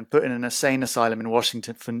treason and put in an insane asylum in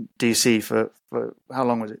Washington, D.C. for how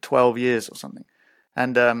long was it? 12 years or something.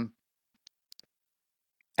 And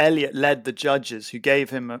Eliot led the judges who gave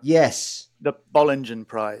him the Bollingen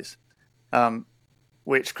Prize,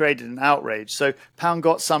 which created an outrage. So Pound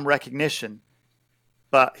got some recognition,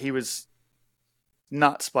 but he was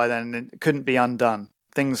nuts by then, and it couldn't be undone.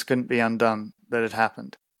 Things couldn't be undone that had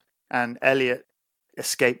happened. And Eliot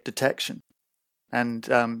escaped detection.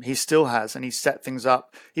 And he still has, and he set things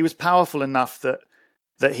up. He was powerful enough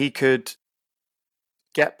that he could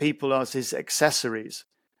get people as his accessories.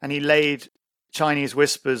 And he laid Chinese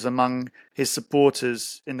whispers among his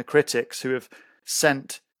supporters in the critics, who have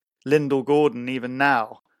sent Lyndall Gordon, even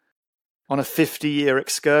now, on a 50-year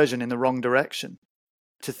excursion in the wrong direction,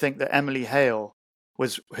 to think that Emily Hale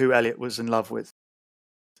was who Eliot was in love with.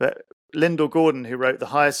 But Lyndall Gordon, who wrote The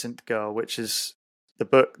Hyacinth Girl, which is the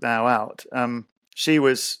book now out, she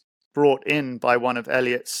was brought in by one of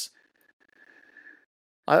Eliot's,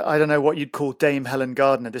 I don't know what you'd call Dame Helen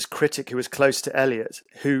Gardner, this critic who was close to Eliot,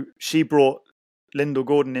 who she brought Lyndall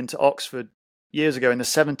Gordon into Oxford years ago in the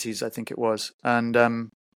 70s, I think it was.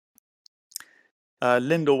 And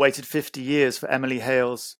Lyndall waited 50 years for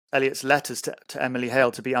Eliot's letters to Emily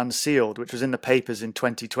Hale to be unsealed, which was in the papers in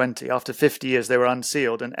 2020. After 50 years, they were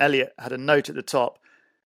unsealed, and Eliot had a note at the top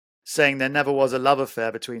saying there never was a love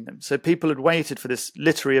affair between them. So people had waited for this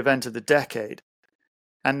literary event of the decade,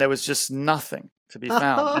 and there was just nothing to be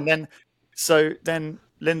found. And then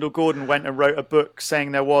Lyndall Gordon went and wrote a book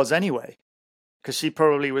saying there was anyway, because she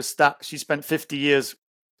probably she spent 50 years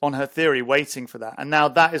on her theory waiting for that. And now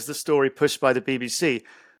that is the story pushed by the BBC.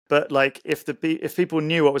 But like, if people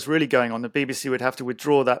knew what was really going on, the BBC would have to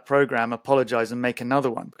withdraw that program, apologize, and make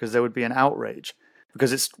another one, because there would be an outrage,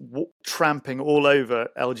 because it's tramping all over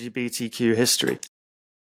LGBTQ history.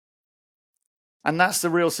 And that's the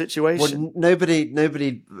real situation. Well,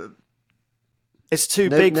 nobody. It's too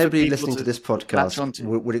big. Nobody for listening to this podcast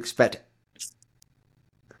would expect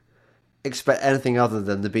anything other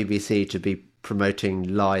than the BBC to be promoting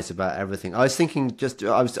lies about everything. I was thinking,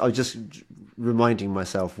 I was just reminding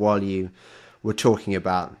myself while you were talking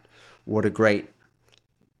about what a great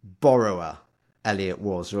borrower Eliot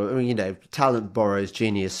was. Or, you know, talent borrows,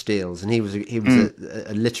 genius steals, and he was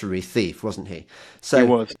a literary thief, wasn't he? So he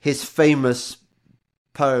was. His famous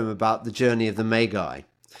poem about the journey of the Magi,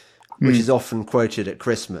 which is often quoted at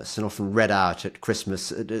Christmas and often read out at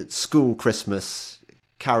Christmas, at school Christmas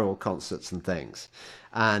carol concerts and things,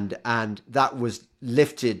 and that was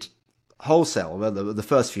lifted wholesale. Well, the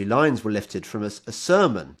first few lines were lifted from a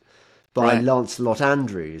sermon by Lancelot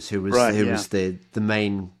Andrews, who was the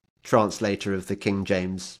main translator of the King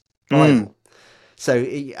James Bible. So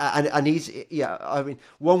and he's I mean,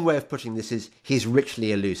 one way of putting this is he's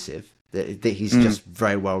richly elusive. That he's just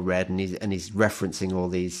very well read, and he's referencing all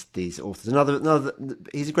these authors. Another,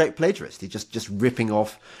 he's a great plagiarist. He's just ripping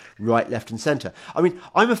off right, left, and centre. I mean,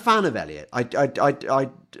 I'm a fan of Eliot.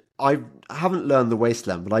 I haven't learned the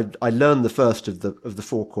Wasteland, but I learned the first of the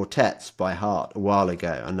four quartets by heart a while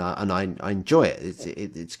ago, and I enjoy it.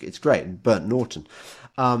 It's great. And Burnt Norton.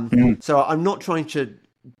 So I'm not trying to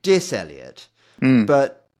diss Eliot,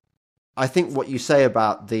 but I think what you say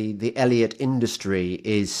about the Eliot industry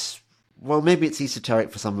is, well, maybe it's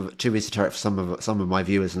esoteric for too esoteric for some of my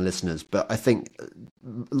viewers and listeners, but I think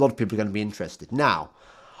a lot of people are going to be interested. Now,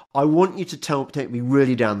 I want you to take me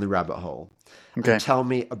really down the rabbit hole, and tell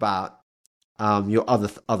me about your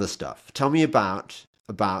other stuff. Tell me about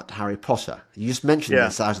Harry Potter. You just mentioned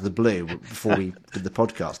this out of the blue before we did the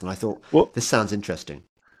podcast, and I thought, this sounds interesting.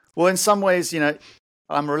 Well, in some ways, you know,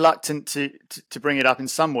 I'm reluctant to bring it up in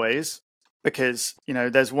some ways, because, you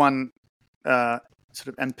know, there's one sort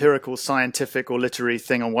of empirical, scientific or literary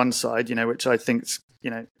thing on one side, you know, which I think, you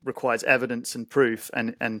know, requires evidence and proof,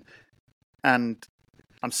 and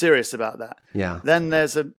I'm serious about that. Yeah. Then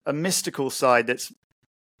there's a mystical side that's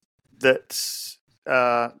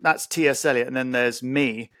T.S. Eliot, and then there's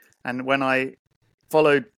me. And when I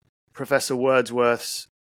followed Professor Wordsworth's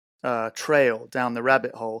trail down the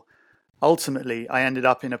rabbit hole, ultimately I ended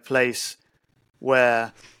up in a place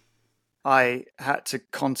where I had to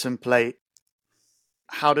contemplate,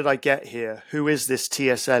 how did I get here? Who is this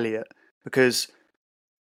T.S. Eliot? Because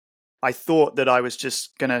I thought that I was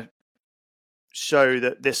just going to show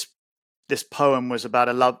that this poem was about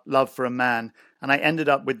a love for a man, and I ended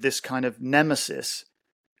up with this kind of nemesis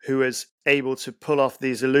who is able to pull off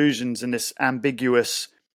these illusions and this ambiguous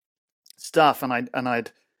stuff, and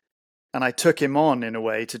I took him on in a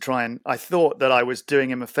way to try, and I thought that I was doing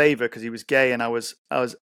him a favor because he was gay, and I was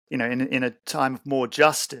you know, in a time of more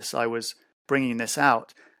justice, I was bringing this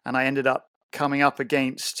out, and I ended up coming up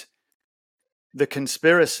against the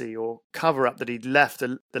conspiracy or cover-up that he'd left,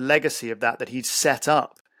 the legacy of that he'd set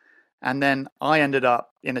up. And then I ended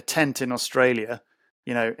up in a tent in Australia,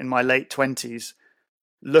 you know, in my late 20s,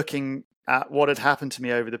 looking at what had happened to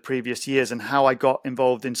me over the previous years and how I got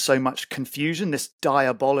involved in so much confusion. This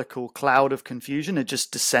diabolical cloud of confusion had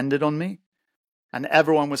just descended on me. and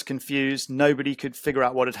everyone was confused. Nobody could figure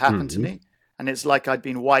out what had happened to me. And it's like I'd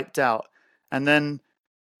been wiped out. And then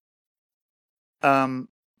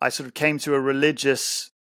I sort of came to a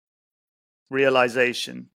religious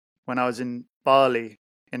realization when I was in Bali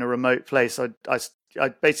in a remote place. I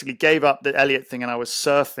basically gave up the Eliot thing, and I was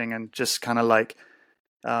surfing and just kind of like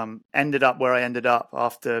ended up where I ended up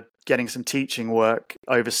after getting some teaching work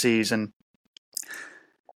overseas, and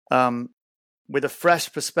with a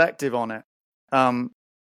fresh perspective on it,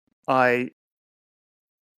 I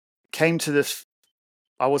came to this,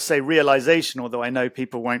 I will say, realization, although I know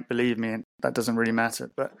people won't believe me and that doesn't really matter,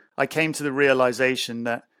 but I came to the realization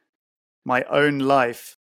that my own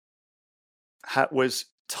life was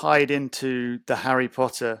tied into the Harry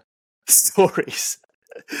Potter stories,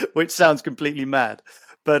 which sounds completely mad.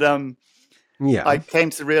 But I came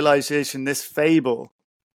to the realization this fable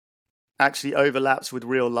actually overlaps with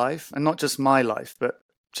real life, and not just my life, but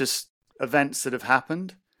just events that have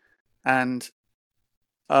happened. And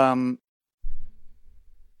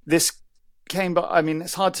this came, but I mean,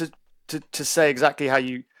 it's hard to say exactly how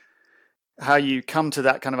you come to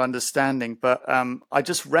that kind of understanding, but I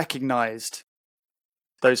just recognized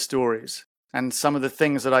those stories and some of the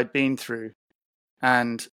things that I'd been through,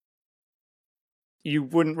 and you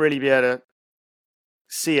wouldn't really be able to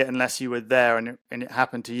see it unless you were there and it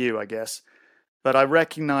happened to you, I guess. But I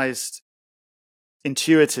recognized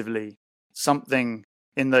intuitively something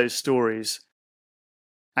in those stories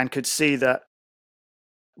and could see that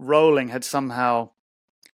Rowling had somehow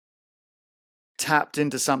tapped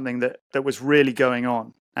into something that was really going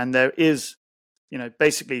on. And there is,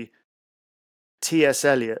 basically T.S.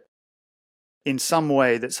 Eliot, in some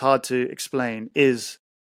way that's hard to explain, is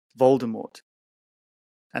Voldemort.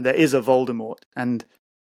 And there is a Voldemort. And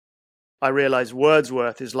I realized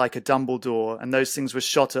Wordsworth is like a Dumbledore, and those things were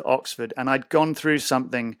shot at Oxford. And I'd gone through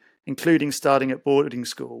something, including starting at boarding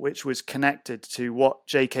school, which was connected to what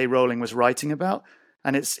J.K. Rowling was writing about.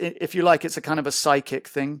 And it's, if you like, it's a kind of a psychic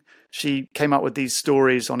thing. She came up with these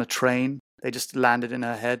stories on a train. They just landed in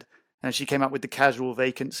her head. And she came up with the casual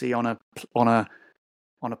vacancy on a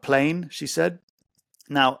plane, she said.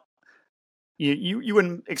 Now, you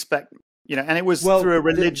wouldn't expect, and it was through a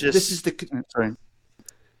religious... This is the... Sorry.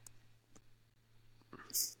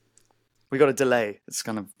 We got a delay. It's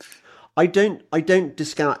kind of... I don't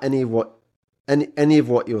discount any of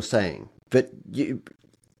what you're saying, but you...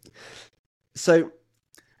 So...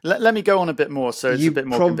 Let me go on a bit more, so it's a bit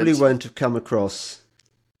more probably convincing. Won't have come across...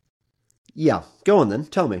 Yeah, go on then,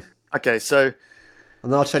 tell me. Okay, so...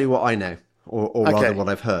 And I'll tell you what I know, or rather what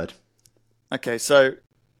I've heard. Okay, so...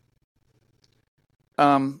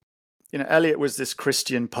 Eliot was this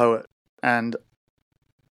Christian poet and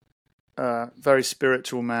very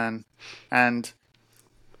spiritual man, and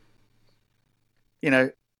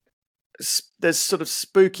there's sort of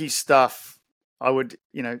spooky stuff. I would,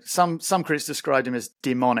 some critics described him as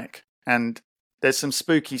demonic, and there's some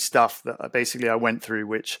spooky stuff that I went through,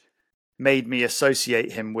 which made me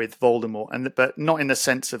associate him with Voldemort, but not in the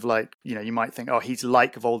sense of like, you might think, oh, he's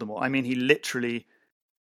like Voldemort. I mean, he literally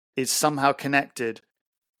is somehow connected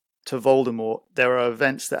to Voldemort. There are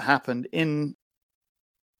events that happened in,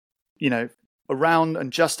 around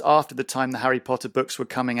and just after the time the Harry Potter books were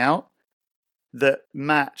coming out that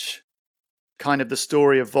match kind of the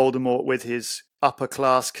story of Voldemort with his upper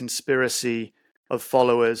class conspiracy of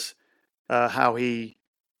followers, how he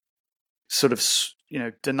sort of,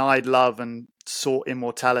 denied love and sought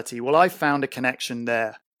immortality. Well, I found a connection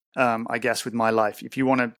there, I guess, with my life. If you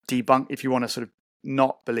want to debunk, if you want to sort of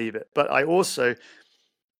not believe it, but I also,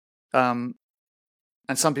 and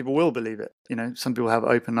some people will believe it, some people have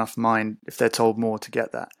open enough mind if they're told more to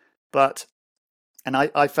get that. But, and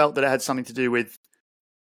I felt that it had something to do with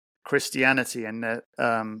Christianity, and that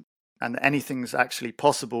anything's actually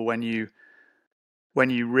possible when you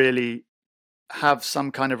really have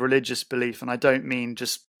some kind of religious belief. And I don't mean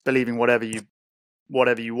just believing whatever you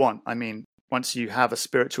want. I mean, once you have a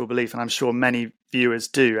spiritual belief, and I'm sure many viewers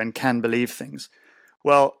do and can believe things.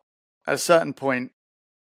 Well, at a certain point,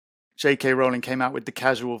 J.K. Rowling came out with The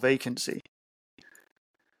Casual Vacancy.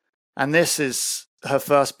 And this is her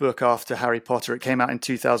first book after Harry Potter. It came out in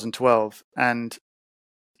 2012. And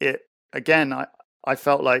it, again, I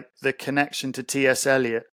felt like the connection to T.S.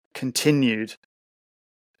 Eliot continued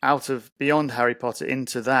out of beyond Harry Potter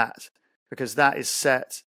into that, because that is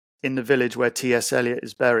set in the village where T.S. Eliot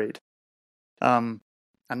is buried. And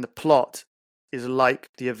the plot is like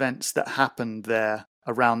the events that happened there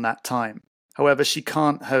around that time. However, she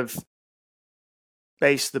can't have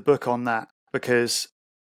based the book on that, because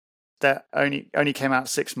that only came out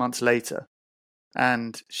 6 months later.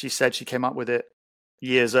 And she said she came up with it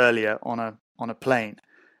years earlier on on a plane.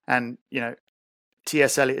 And,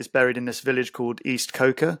 T.S. Eliot is buried in this village called East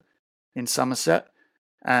Coker in Somerset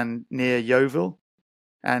and near Yeovil.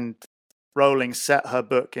 And Rowling set her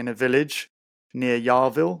book in a village near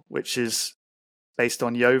Yarville, which is based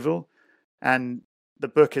on Yeovil. And the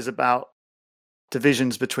book is about social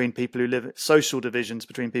divisions between people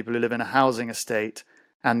who live in a housing estate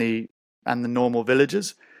and the normal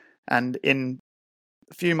villagers. And in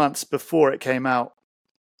a few months before it came out,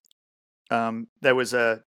 there was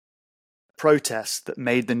a protest that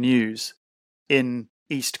made the news in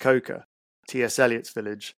East Coker, T.S. Eliot's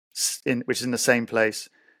village, which is in the same place,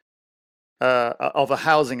 of a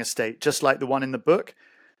housing estate, just like the one in the book.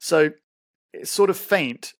 So it's sort of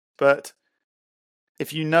faint, but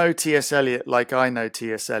if you know T.S. Eliot like I know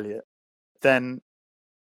T.S. Eliot, then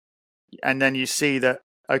you see that,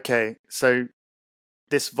 okay, so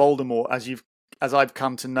this Voldemort, as I've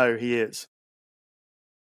come to know he is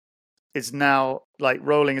now, like,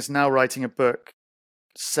 Rowling is now writing a book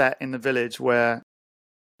set in the village where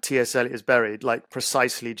T.S. Eliot is buried, like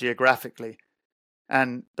precisely geographically,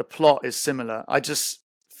 and the plot is similar. I just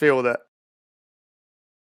feel that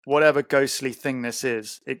whatever ghostly thing this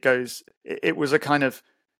is, it was a kind of,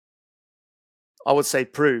 I would say,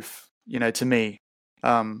 proof, to me,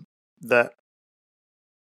 that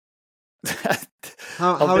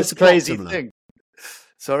how this is crazy similar? thing.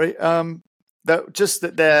 Sorry,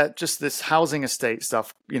 that they're just this housing estate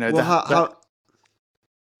stuff, Well,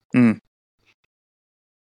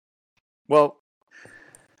 Well,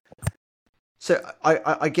 so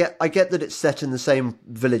I get that it's set in the same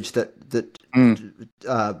village that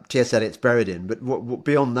T.S. Eliot's buried in, but what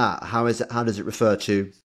beyond that, how does it refer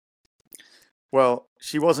to? Well,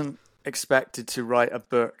 she wasn't expected to write a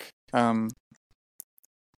book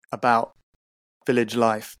about village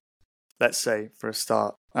life, let's say, for a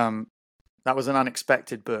start. That was an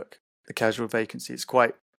unexpected book, The Casual Vacancy. It's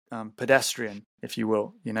quite pedestrian, if you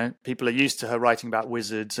will. People are used to her writing about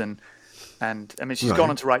wizards and I mean, she's gone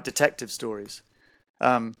on to write detective stories.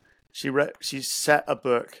 She set a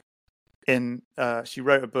book she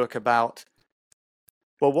wrote a book about,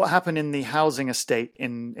 well, what happened in the housing estate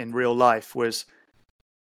in real life was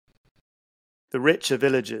the richer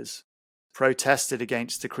villagers protested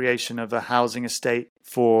against the creation of a housing estate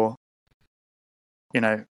for, I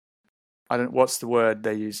don't know what's the word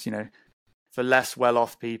they use, for less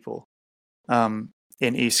well-off people in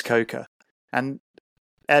East Coker. And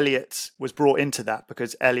Eliot was brought into that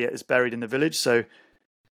because Eliot is buried in the village. So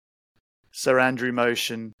Sir Andrew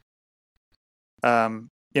Motion,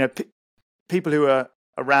 people who are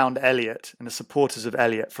around Eliot and the supporters of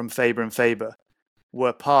Eliot from Faber and Faber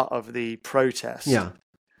were part of the protest. Yeah.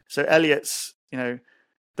 So Eliot's, the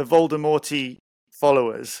Voldemorty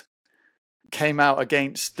followers came out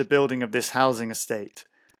against the building of this housing estate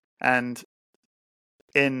and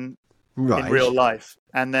in real life.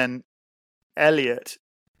 And then Eliot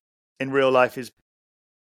in real life is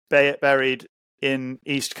buried in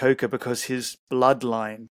East Coker because his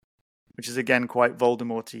bloodline, which is again quite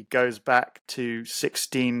Voldemorty, goes back to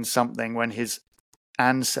 16 something when his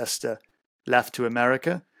ancestor left to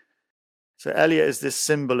America. So Eliot is this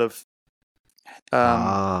symbol of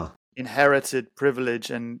inherited privilege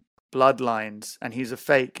and bloodlines, and he's a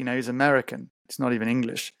fake, he's American. It's not even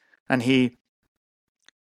English. And he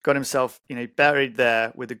got himself, buried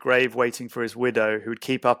there with a grave waiting for his widow who would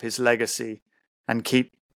keep up his legacy and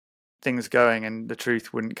keep things going and the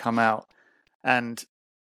truth wouldn't come out. And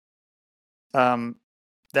then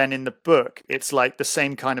in the book, it's like the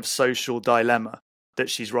same kind of social dilemma that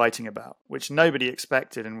she's writing about, which nobody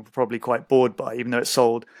expected and were probably quite bored by, even though it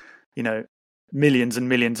sold, millions and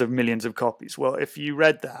millions of copies. Well, if you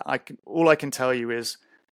read that, all I can tell you is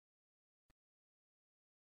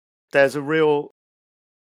there's a real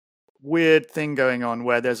weird thing going on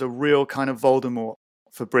where there's a real kind of Voldemort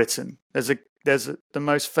for Britain. The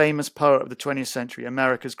most famous poet of the 20th century,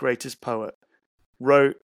 America's greatest poet,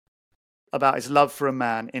 wrote about his love for a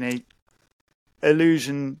man in a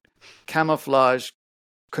illusion, camouflage,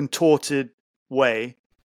 contorted way,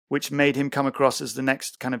 which made him come across as the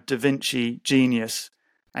next kind of Da Vinci genius.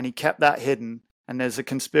 And he kept that hidden. And there's a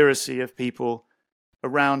conspiracy of people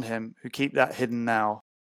around him who keep that hidden now,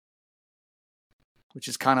 which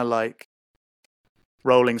is kind of like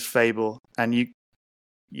Rowling's fable. And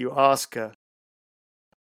you ask her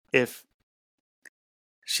if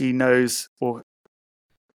she knows or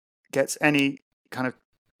gets any kind of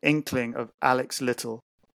inkling of Alex Little.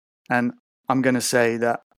 And I'm going to say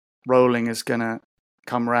that Rowling is going to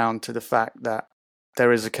come round to the fact that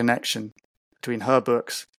there is a connection between her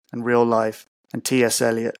books and real life and T.S.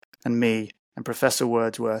 Eliot and me and Professor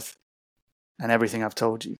Wordsworth and everything I've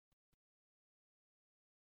told you.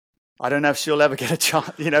 I don't know if she'll ever get a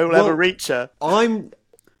chance, we'll Well, ever reach her. I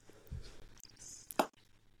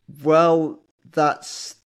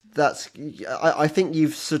think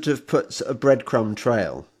you've sort of put a breadcrumb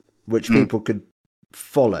trail which people could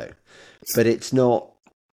follow, but it's not.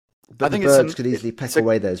 But the birds could easily peck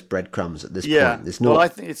away those breadcrumbs at this point. It's not. Well, I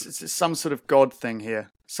think it's some sort of God thing here,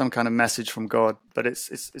 some kind of message from God, but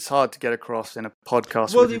it's hard to get across in a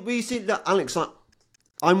podcast. Well, you see, Alex,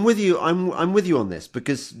 I'm with you. I'm with you on this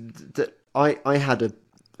because I had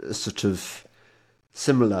a sort of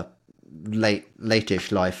similar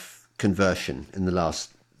late-ish life conversion in the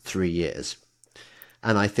last 3 years,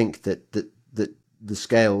 and I think that the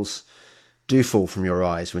scales do fall from your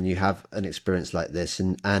eyes when you have an experience like this,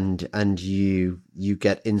 and you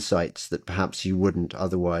get insights that perhaps you wouldn't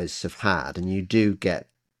otherwise have had, and you do get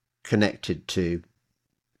connected to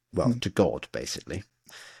God basically,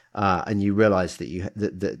 and you realize that you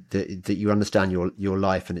understand your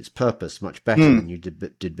life and its purpose much better than you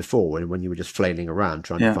did before when you were just flailing around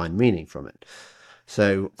trying to find meaning from it.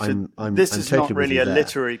 So I'm this I'm is totally not really a there.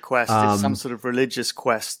 literary quest. It's some sort of religious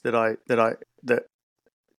quest that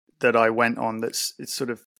I went on. It's sort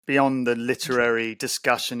of beyond the literary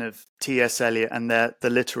discussion of T.S. Eliot and the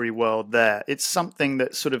literary world. There, it's something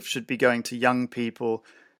that sort of should be going to young people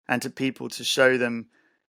and to people to show them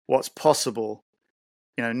what's possible.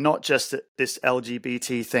 Not just this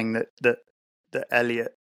LGBT thing that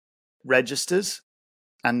Eliot registers,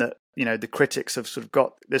 and that the critics have sort of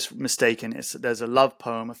got this mistaken. There's a love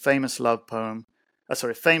poem, a famous love poem.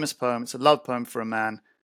 Famous poem. It's a love poem for a man.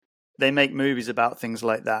 They make movies about things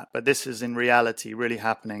like that, but this is in reality really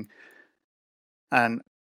happening. And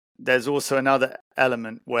there's also another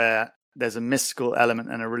element where there's a mystical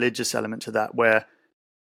element and a religious element to that, where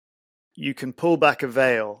you can pull back a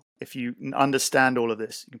veil. If you understand all of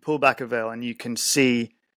this, you can pull back a veil and you can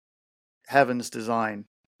see heaven's design,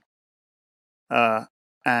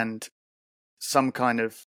 and some kind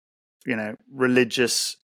of,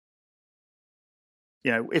 religious,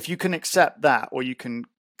 if you can accept that, or you can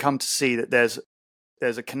come to see that there's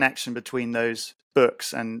a connection between those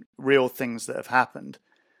books and real things that have happened,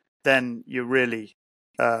 then you're really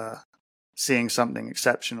seeing something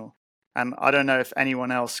exceptional. And I don't know if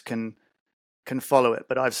anyone else can follow it,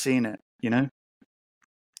 but I've seen it, and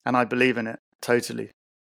I believe in it totally.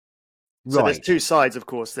 So there's two sides, of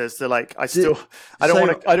course. There's the I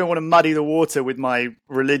don't want to muddy the water with my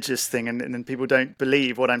religious thing, and then people don't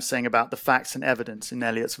believe what I'm saying about the facts and evidence in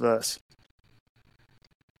Eliot's verse.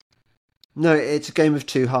 No, it's a game of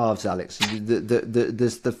two halves, Alex.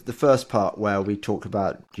 There's the first part where we talk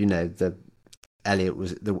about, the Eliot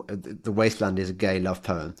was the Wasteland is a gay love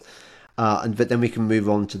poem, but then we can move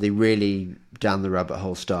on to the really down the rabbit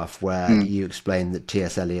hole stuff where you explain that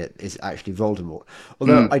T.S. Eliot is actually Voldemort.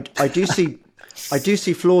 Although I do see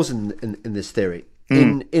flaws in this theory,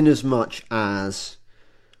 in as much as,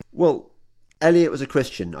 well, Eliot was a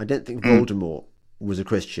Christian. I don't think Voldemort was a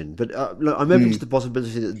Christian, but look, I'm open to the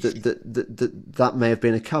possibility that may have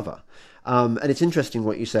been a cover. And it's interesting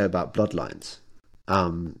what you say about bloodlines,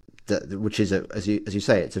 which is as you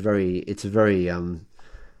say, it's a very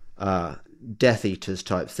Death Eaters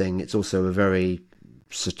type thing. It's also a very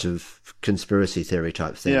sort of conspiracy theory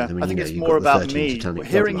type thing. Yeah, I think it's more about me.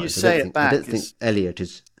 Hearing you say it back, I don't think Eliot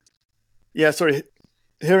is. Yeah, sorry.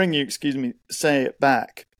 Hearing you, say it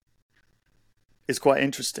back is quite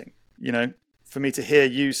interesting. For me to hear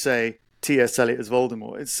you say T.S. Eliot is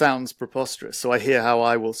Voldemort, it sounds preposterous. So I hear how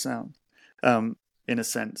I will sound, in a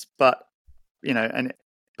sense. But, and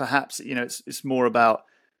perhaps, it's more about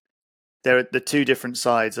there are the two different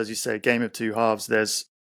sides, as you say, game of two halves. There's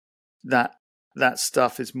that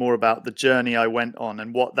stuff is more about the journey I went on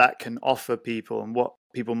and what that can offer people and what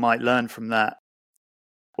people might learn from that.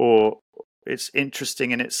 Or it's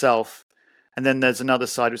interesting in itself. And then there's another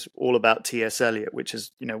side which is all about T.S. Eliot, which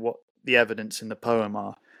is, what the evidence in the poem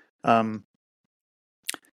are.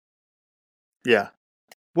 Yeah.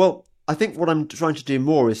 Well, I think what I'm trying to do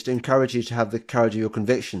more is to encourage you to have the courage of your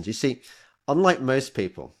convictions. You see, unlike most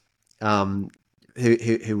people who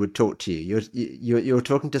would talk to you, you're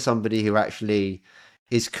talking to somebody who actually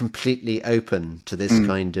is completely open to this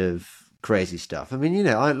kind of crazy stuff. I mean,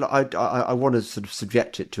 I want to sort of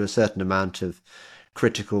subject it to a certain amount of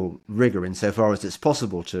critical rigor insofar as it's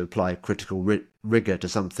possible to apply critical rigor to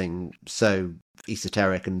something so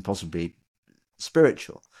esoteric and possibly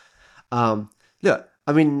spiritual. Look,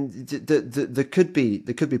 I mean, there could be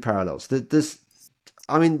parallels. There's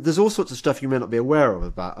all sorts of stuff you may not be aware of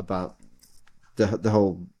about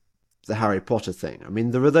the Harry Potter thing. I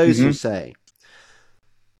mean, there are those who say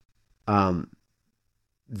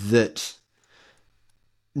that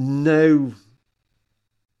no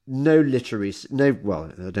no literary, no,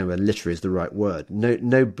 well, I don't know whether literary is the right word.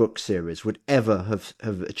 No book series would ever have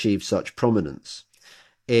achieved such prominence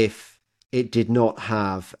if it did not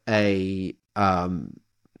have a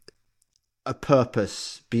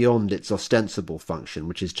purpose beyond its ostensible function,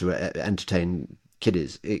 which is to entertain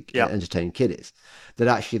kiddies. Entertain kiddies. That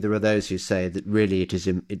actually there are those who say that really it is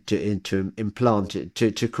to implant it,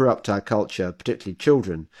 to corrupt our culture, particularly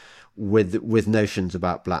children, with notions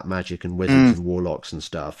about black magic and wizards and warlocks and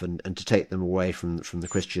stuff, and to take them away from the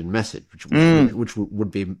Christian message, which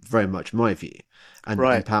would be very much my view, and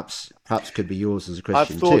perhaps could be yours as a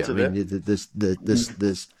Christian too. I mean, there's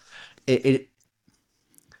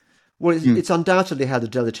well, it's undoubtedly had a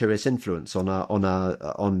deleterious influence on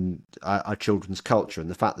our children's culture, and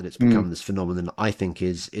the fact that it's become this phenomenon, I think,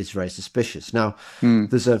 is very suspicious. Now,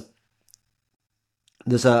 there's a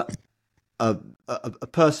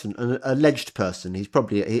person, an alleged person. He's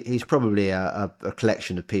probably a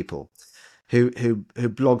collection of people who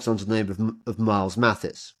blogs under the name of Miles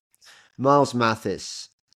Mathis. Miles Mathis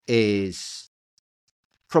is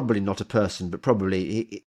probably not a person, but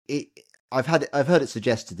probably I've heard it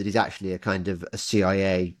suggested that he's actually a kind of a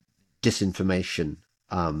CIA disinformation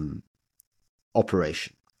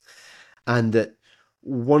operation, and that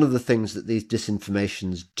one of the things that these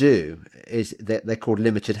disinformations do is that they're called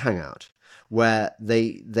limited hangout, where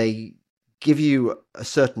they give you a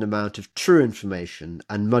certain amount of true information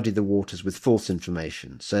and muddy the waters with false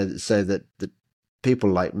information, so that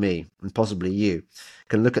people like me and possibly you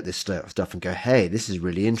can look at this stuff and go, "Hey, this is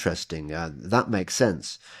really interesting. That makes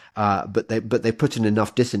sense." But they put in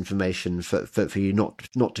enough disinformation for you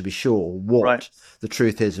not to be sure what the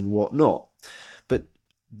truth is and what not. But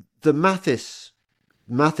the Mathis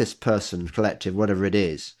person collective, whatever it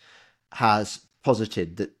is, has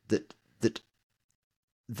posited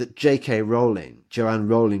that J.K. Rowling, Joanne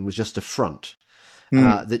Rowling, was just a front.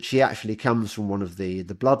 That she actually comes from one of the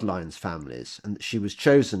Bloodlines families, and that she was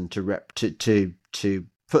chosen to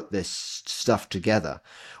put this stuff together,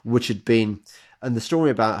 which had been, and the story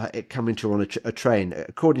about it coming to her on a train,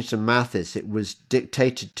 according to Mathis, it was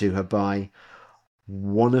dictated to her by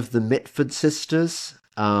one of the Mitford sisters.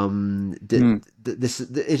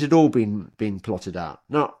 It had all been plotted out.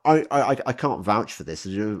 Now, I can't vouch for this.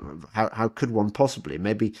 How could one possibly?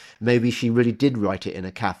 Maybe she really did write it in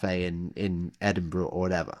a cafe in Edinburgh or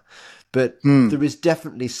whatever. But there is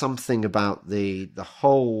definitely something about the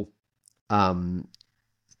whole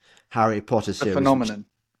Harry Potter series, the phenomenon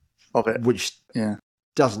of it, which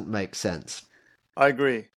doesn't make sense. I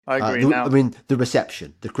agree. Now, I mean, the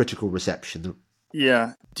reception, the critical reception.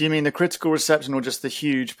 Yeah. Do you mean the critical reception or just the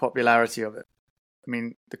huge popularity of it? I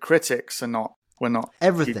mean, the critics were not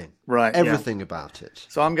everything, right? Everything about it.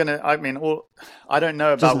 So I don't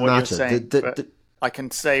know about what you're saying, but I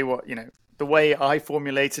can say what, the way I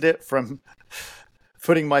formulated it from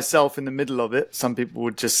putting myself in the middle of it. Some people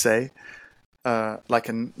would just say, I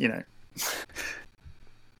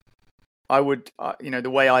would, the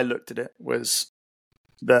way I looked at it was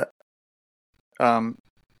that,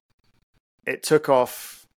 it took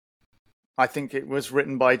off. I think it was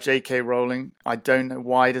written by J.K. Rowling. I don't know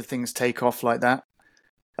why do things take off like that.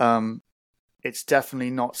 It's definitely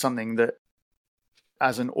not something that,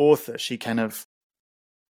 as an author, she kind of,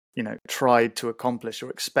 tried to accomplish or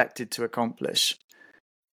expected to accomplish.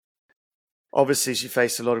 Obviously, she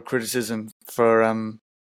faced a lot of criticism for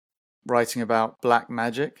writing about black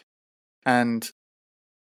magic,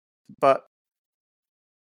 but.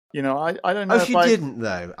 I don't know. Oh, she didn't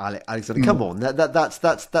though, Alexander. Come on,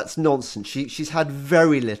 that's nonsense. She's had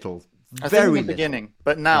very little. I think in the beginning,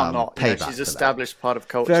 but now not. She's established part of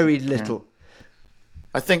culture. Very little.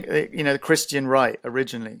 I think the Christian right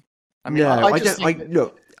originally. I mean,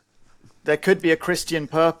 look. There could be a Christian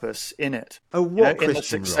purpose in it. Oh, what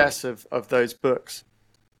Christian in the success right? of those books?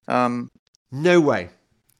 No way.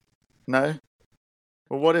 No.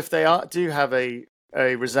 Well, what if they do have a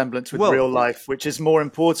resemblance with real life, which is more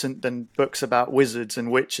important than books about wizards and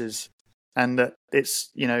witches, and that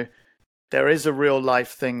it's there is a real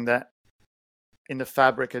life thing that in the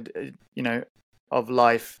fabric of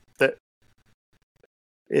life that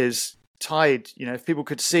is tied. If people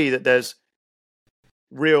could see that there's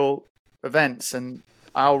real events and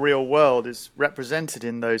our real world is represented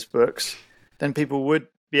in those books, then people would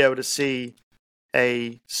be able to see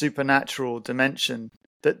a supernatural dimension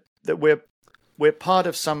that we're part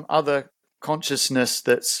of some other consciousness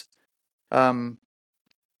that's around,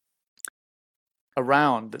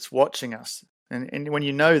 that's watching us. And when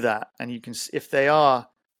you know that, and you can, if they are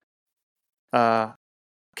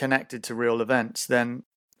connected to real events, then,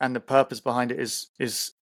 and the purpose behind it is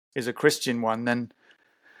a Christian one, then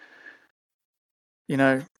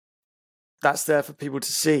that's there for people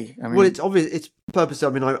to see. I mean, well, it's obvious. It's purpose. I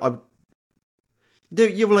mean, I think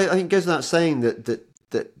it goes without saying that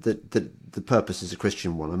the purpose is a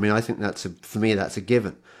Christian one. I mean, I think for me that's a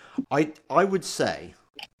given. I would say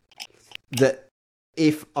that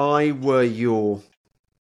if I were your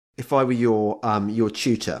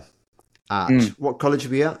tutor at what college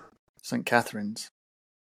were you at? St. Catherine's.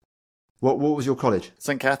 What was your college?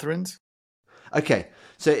 St. Catherine's. Okay,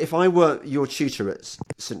 so if I were your tutor at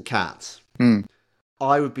St. Cat's,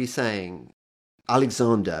 I would be saying,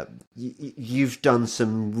 Alexander, you've done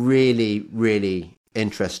some really, really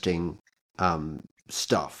interesting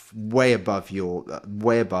stuff, way above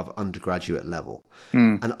undergraduate level,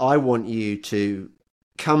 and I want you to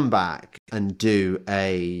come back and do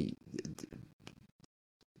a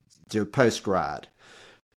postgrad,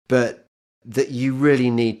 but that you really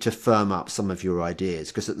need to firm up some of your ideas,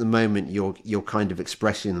 because at the moment you're kind of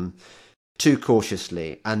expressing them too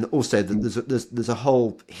cautiously, and also that there's a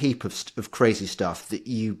whole heap of crazy stuff that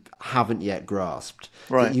you haven't yet grasped.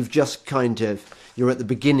 Right. That you've just you're at the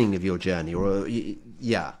beginning of your journey,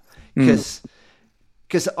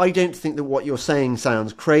 because I don't think that what you're saying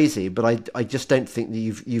sounds crazy, but I just don't think that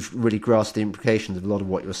you've really grasped the implications of a lot of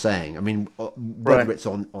what you're saying. I mean, whether it's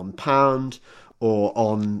on Pound or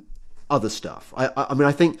on other stuff. I mean,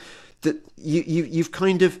 I think that you've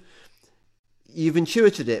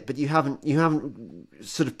intuited it, but you haven't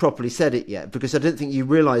sort of properly said it yet, because I don't think you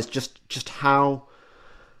realise just how.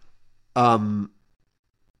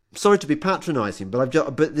 Sorry to be patronising, but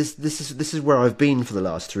this is where I've been for the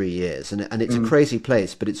last 3 years, and it's a crazy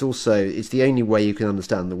place, but it's the only way you can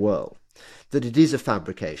understand the world. That it is a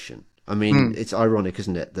fabrication. I mean, it's ironic,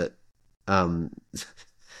 isn't it, that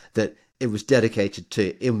that it was dedicated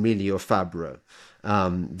to Emilio Fabro,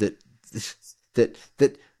 that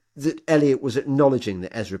Eliot was acknowledging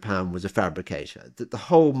that Ezra Pound was a fabricator, that the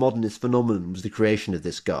whole modernist phenomenon was the creation of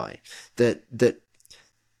this guy, there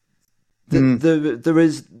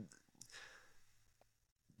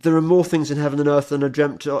are more things in heaven and earth than are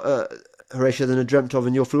dreamt, Horatio, than are dreamt of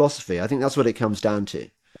in your philosophy. I think that's what it comes down to,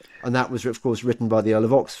 and that was, of course, written by the Earl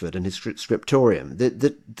of Oxford in his scriptorium.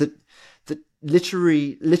 That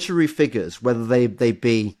literary figures, whether they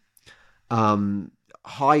be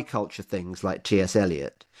high culture things like T.S.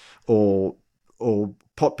 Eliot, or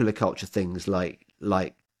popular culture things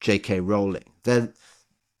like J.K. Rowling, they're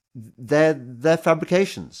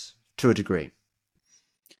fabrications to a degree.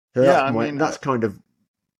 So that's kind of.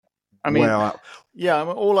 I mean,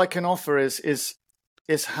 all I can offer is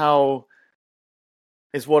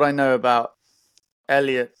what I know about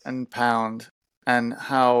Eliot and Pound, and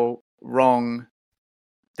how wrong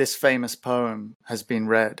this famous poem has been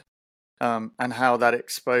read, and how that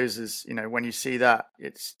exposes, when you see that,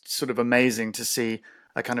 it's sort of amazing to see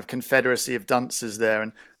a kind of confederacy of dunces there,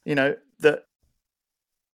 and that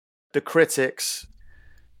the critics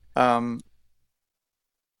have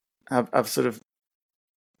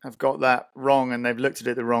got that wrong, and they've looked at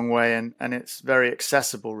it the wrong way, and it's very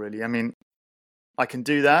accessible, really. I mean, I can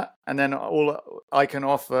do that, and then all I can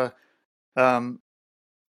offer an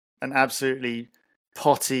absolutely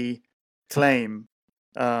potty claim,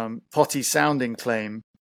 potty sounding claim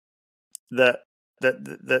that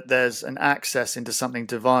there's an access into something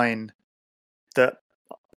divine, that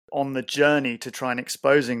on the journey to try and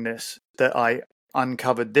exposing this, that I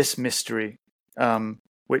uncovered this mystery,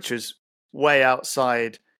 which is way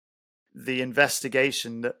outside the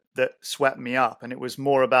investigation that swept me up, and it was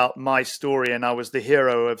more about my story, and I was the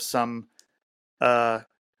hero of some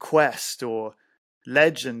quest or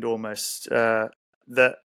legend almost,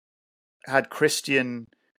 that had Christian.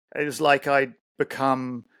 It was like I'd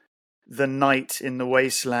become the knight in the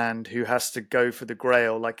wasteland who has to go for the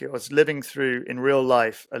grail. Like it was living through in real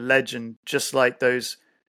life a legend, just like those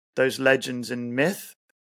legends in myth,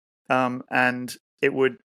 and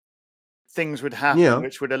things would happen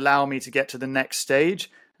which would allow me to get to the next stage,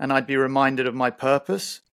 and I'd be reminded of my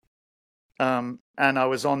purpose. And I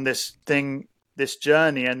was on this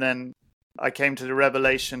journey, and then I came to the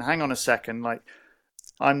revelation, hang on a second, like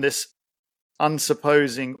I'm this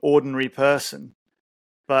unsupposing ordinary person,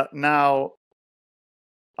 but now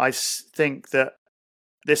I think that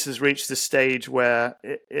this has reached the stage where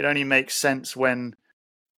it only makes sense when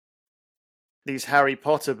these Harry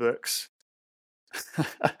Potter books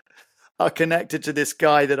are connected to this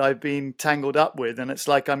guy that I've been tangled up with, and it's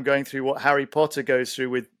like I'm going through what Harry Potter goes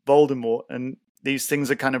through with Voldemort, and these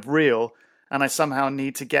things are kind of real, and I somehow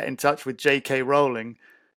need to get in touch with J.K. Rowling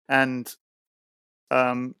and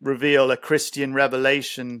reveal a Christian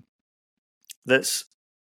revelation that's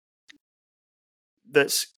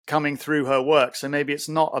that's coming through her work. So maybe it's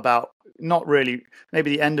not really, maybe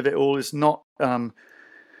the end of it all is not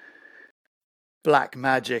black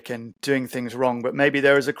magic and doing things wrong, but maybe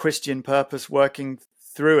there is a Christian purpose working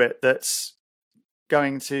through it that's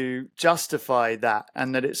going to justify that,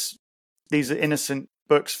 and that these are innocent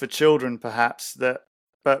books for children, perhaps,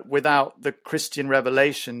 but without the Christian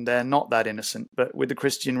revelation, they're not that innocent. But with the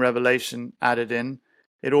Christian revelation added in,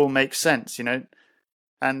 it all makes sense,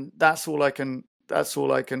 and that's all I can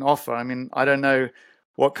offer. I mean, I don't know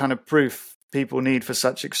what kind of proof people need for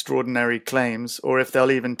such extraordinary claims, or if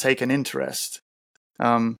they'll even take an interest.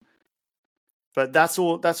 But that's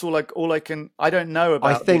all I can. I don't know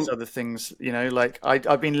about these other things, like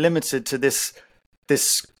I've been limited to this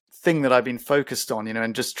thing that I've been focused on,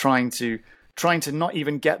 and just trying to not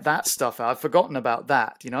even get that stuff out. I've forgotten about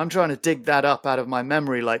that. I'm trying to dig that up out of my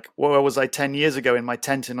memory. Like, where was I 10 years ago in my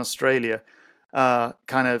tent in Australia,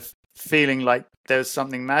 kind of feeling like there's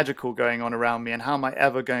something magical going on around me, and how am I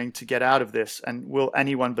ever going to get out of this? And will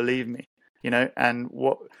anyone believe me?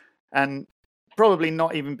 And probably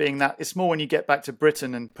not even being that. It's more when you get back to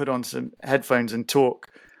Britain and put on some headphones and talk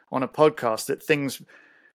on a podcast that things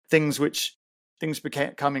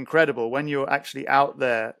become incredible. When you're actually out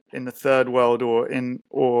there in the third world or in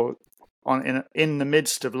the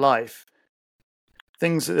midst of life,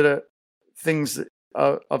 things that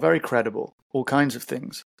are very credible. All kinds of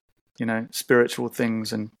things, spiritual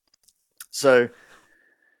things, and so.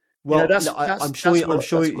 Well, I'm sure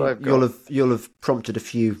you'll have prompted a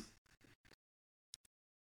few.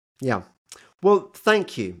 Yeah. Well,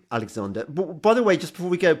 thank you, Alexander. By the way, just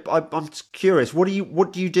before we go, I'm curious. What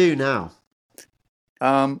do you do now?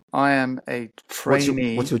 I am a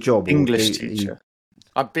trainee. What's your job? English teacher.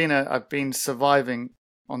 I've been surviving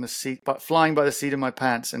on the seat, but flying by the seat of my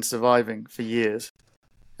pants and surviving for years,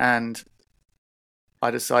 and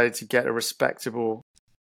I decided to get a respectable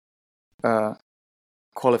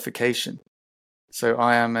qualification. So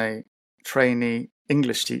I am a trainee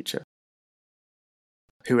English teacher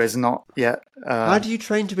who has not yet. How do you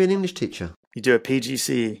train to be an English teacher? You do a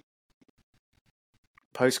PGCE,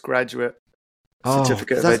 postgraduate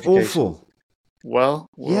certificate of education. That's awful. Well,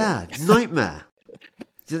 yeah, nightmare.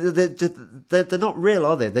 They're not real,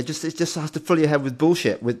 are they? It just has to fill your head with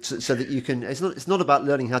bullshit, so that you can. It's not about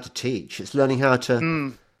learning how to teach. It's learning how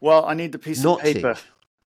to. Well, I need the piece of paper. Teach.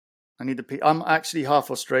 I need I'm actually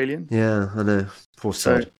half Australian. Yeah, I know. Poor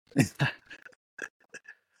sod.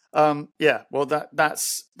 Yeah. Well,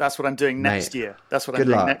 that's what I'm doing next year. That's what I'm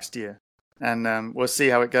doing next year, and we'll see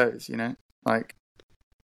how it goes.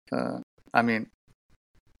 I mean,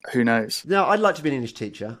 who knows? No, I'd like to be an English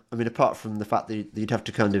teacher. I mean, apart from the fact that you'd have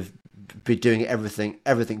to kind of be doing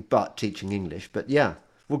everything but teaching English. But yeah,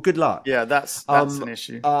 well, good luck. Yeah, that's an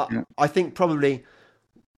issue. I think probably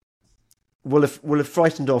we'll have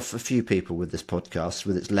frightened off a few people with this podcast,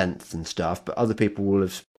 with its length and stuff, but other people will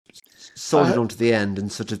have soldiered on to the end and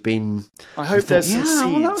sort of been. I hope there's some seeds.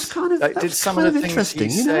 Well, that was kind of did some of the things you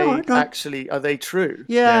say actually, are they true?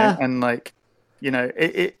 Yeah, and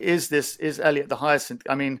is Eliot the Hyacinth?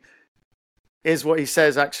 I mean, is what he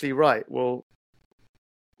says actually right? Well,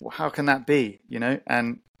 how can that be?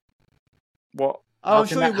 And what? I'm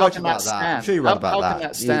sure you're right about that. I'm sure you're right about that. How can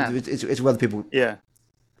that stand? It's whether people. Yeah,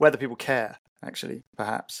 whether people care. Actually,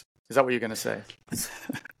 perhaps is that what you're going to say?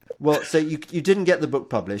 Well, so you didn't get the book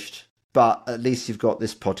published, but at least you've got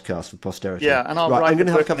this podcast for posterity. Yeah, and I'm going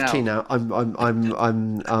to have a cup of tea now.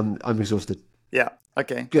 I'm exhausted. Yeah.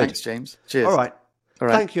 Okay. Good. Thanks, James. Cheers. All right.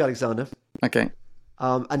 Thank you, Alexander. Okay.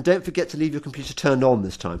 And don't forget to leave your computer turned on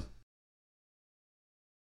this time.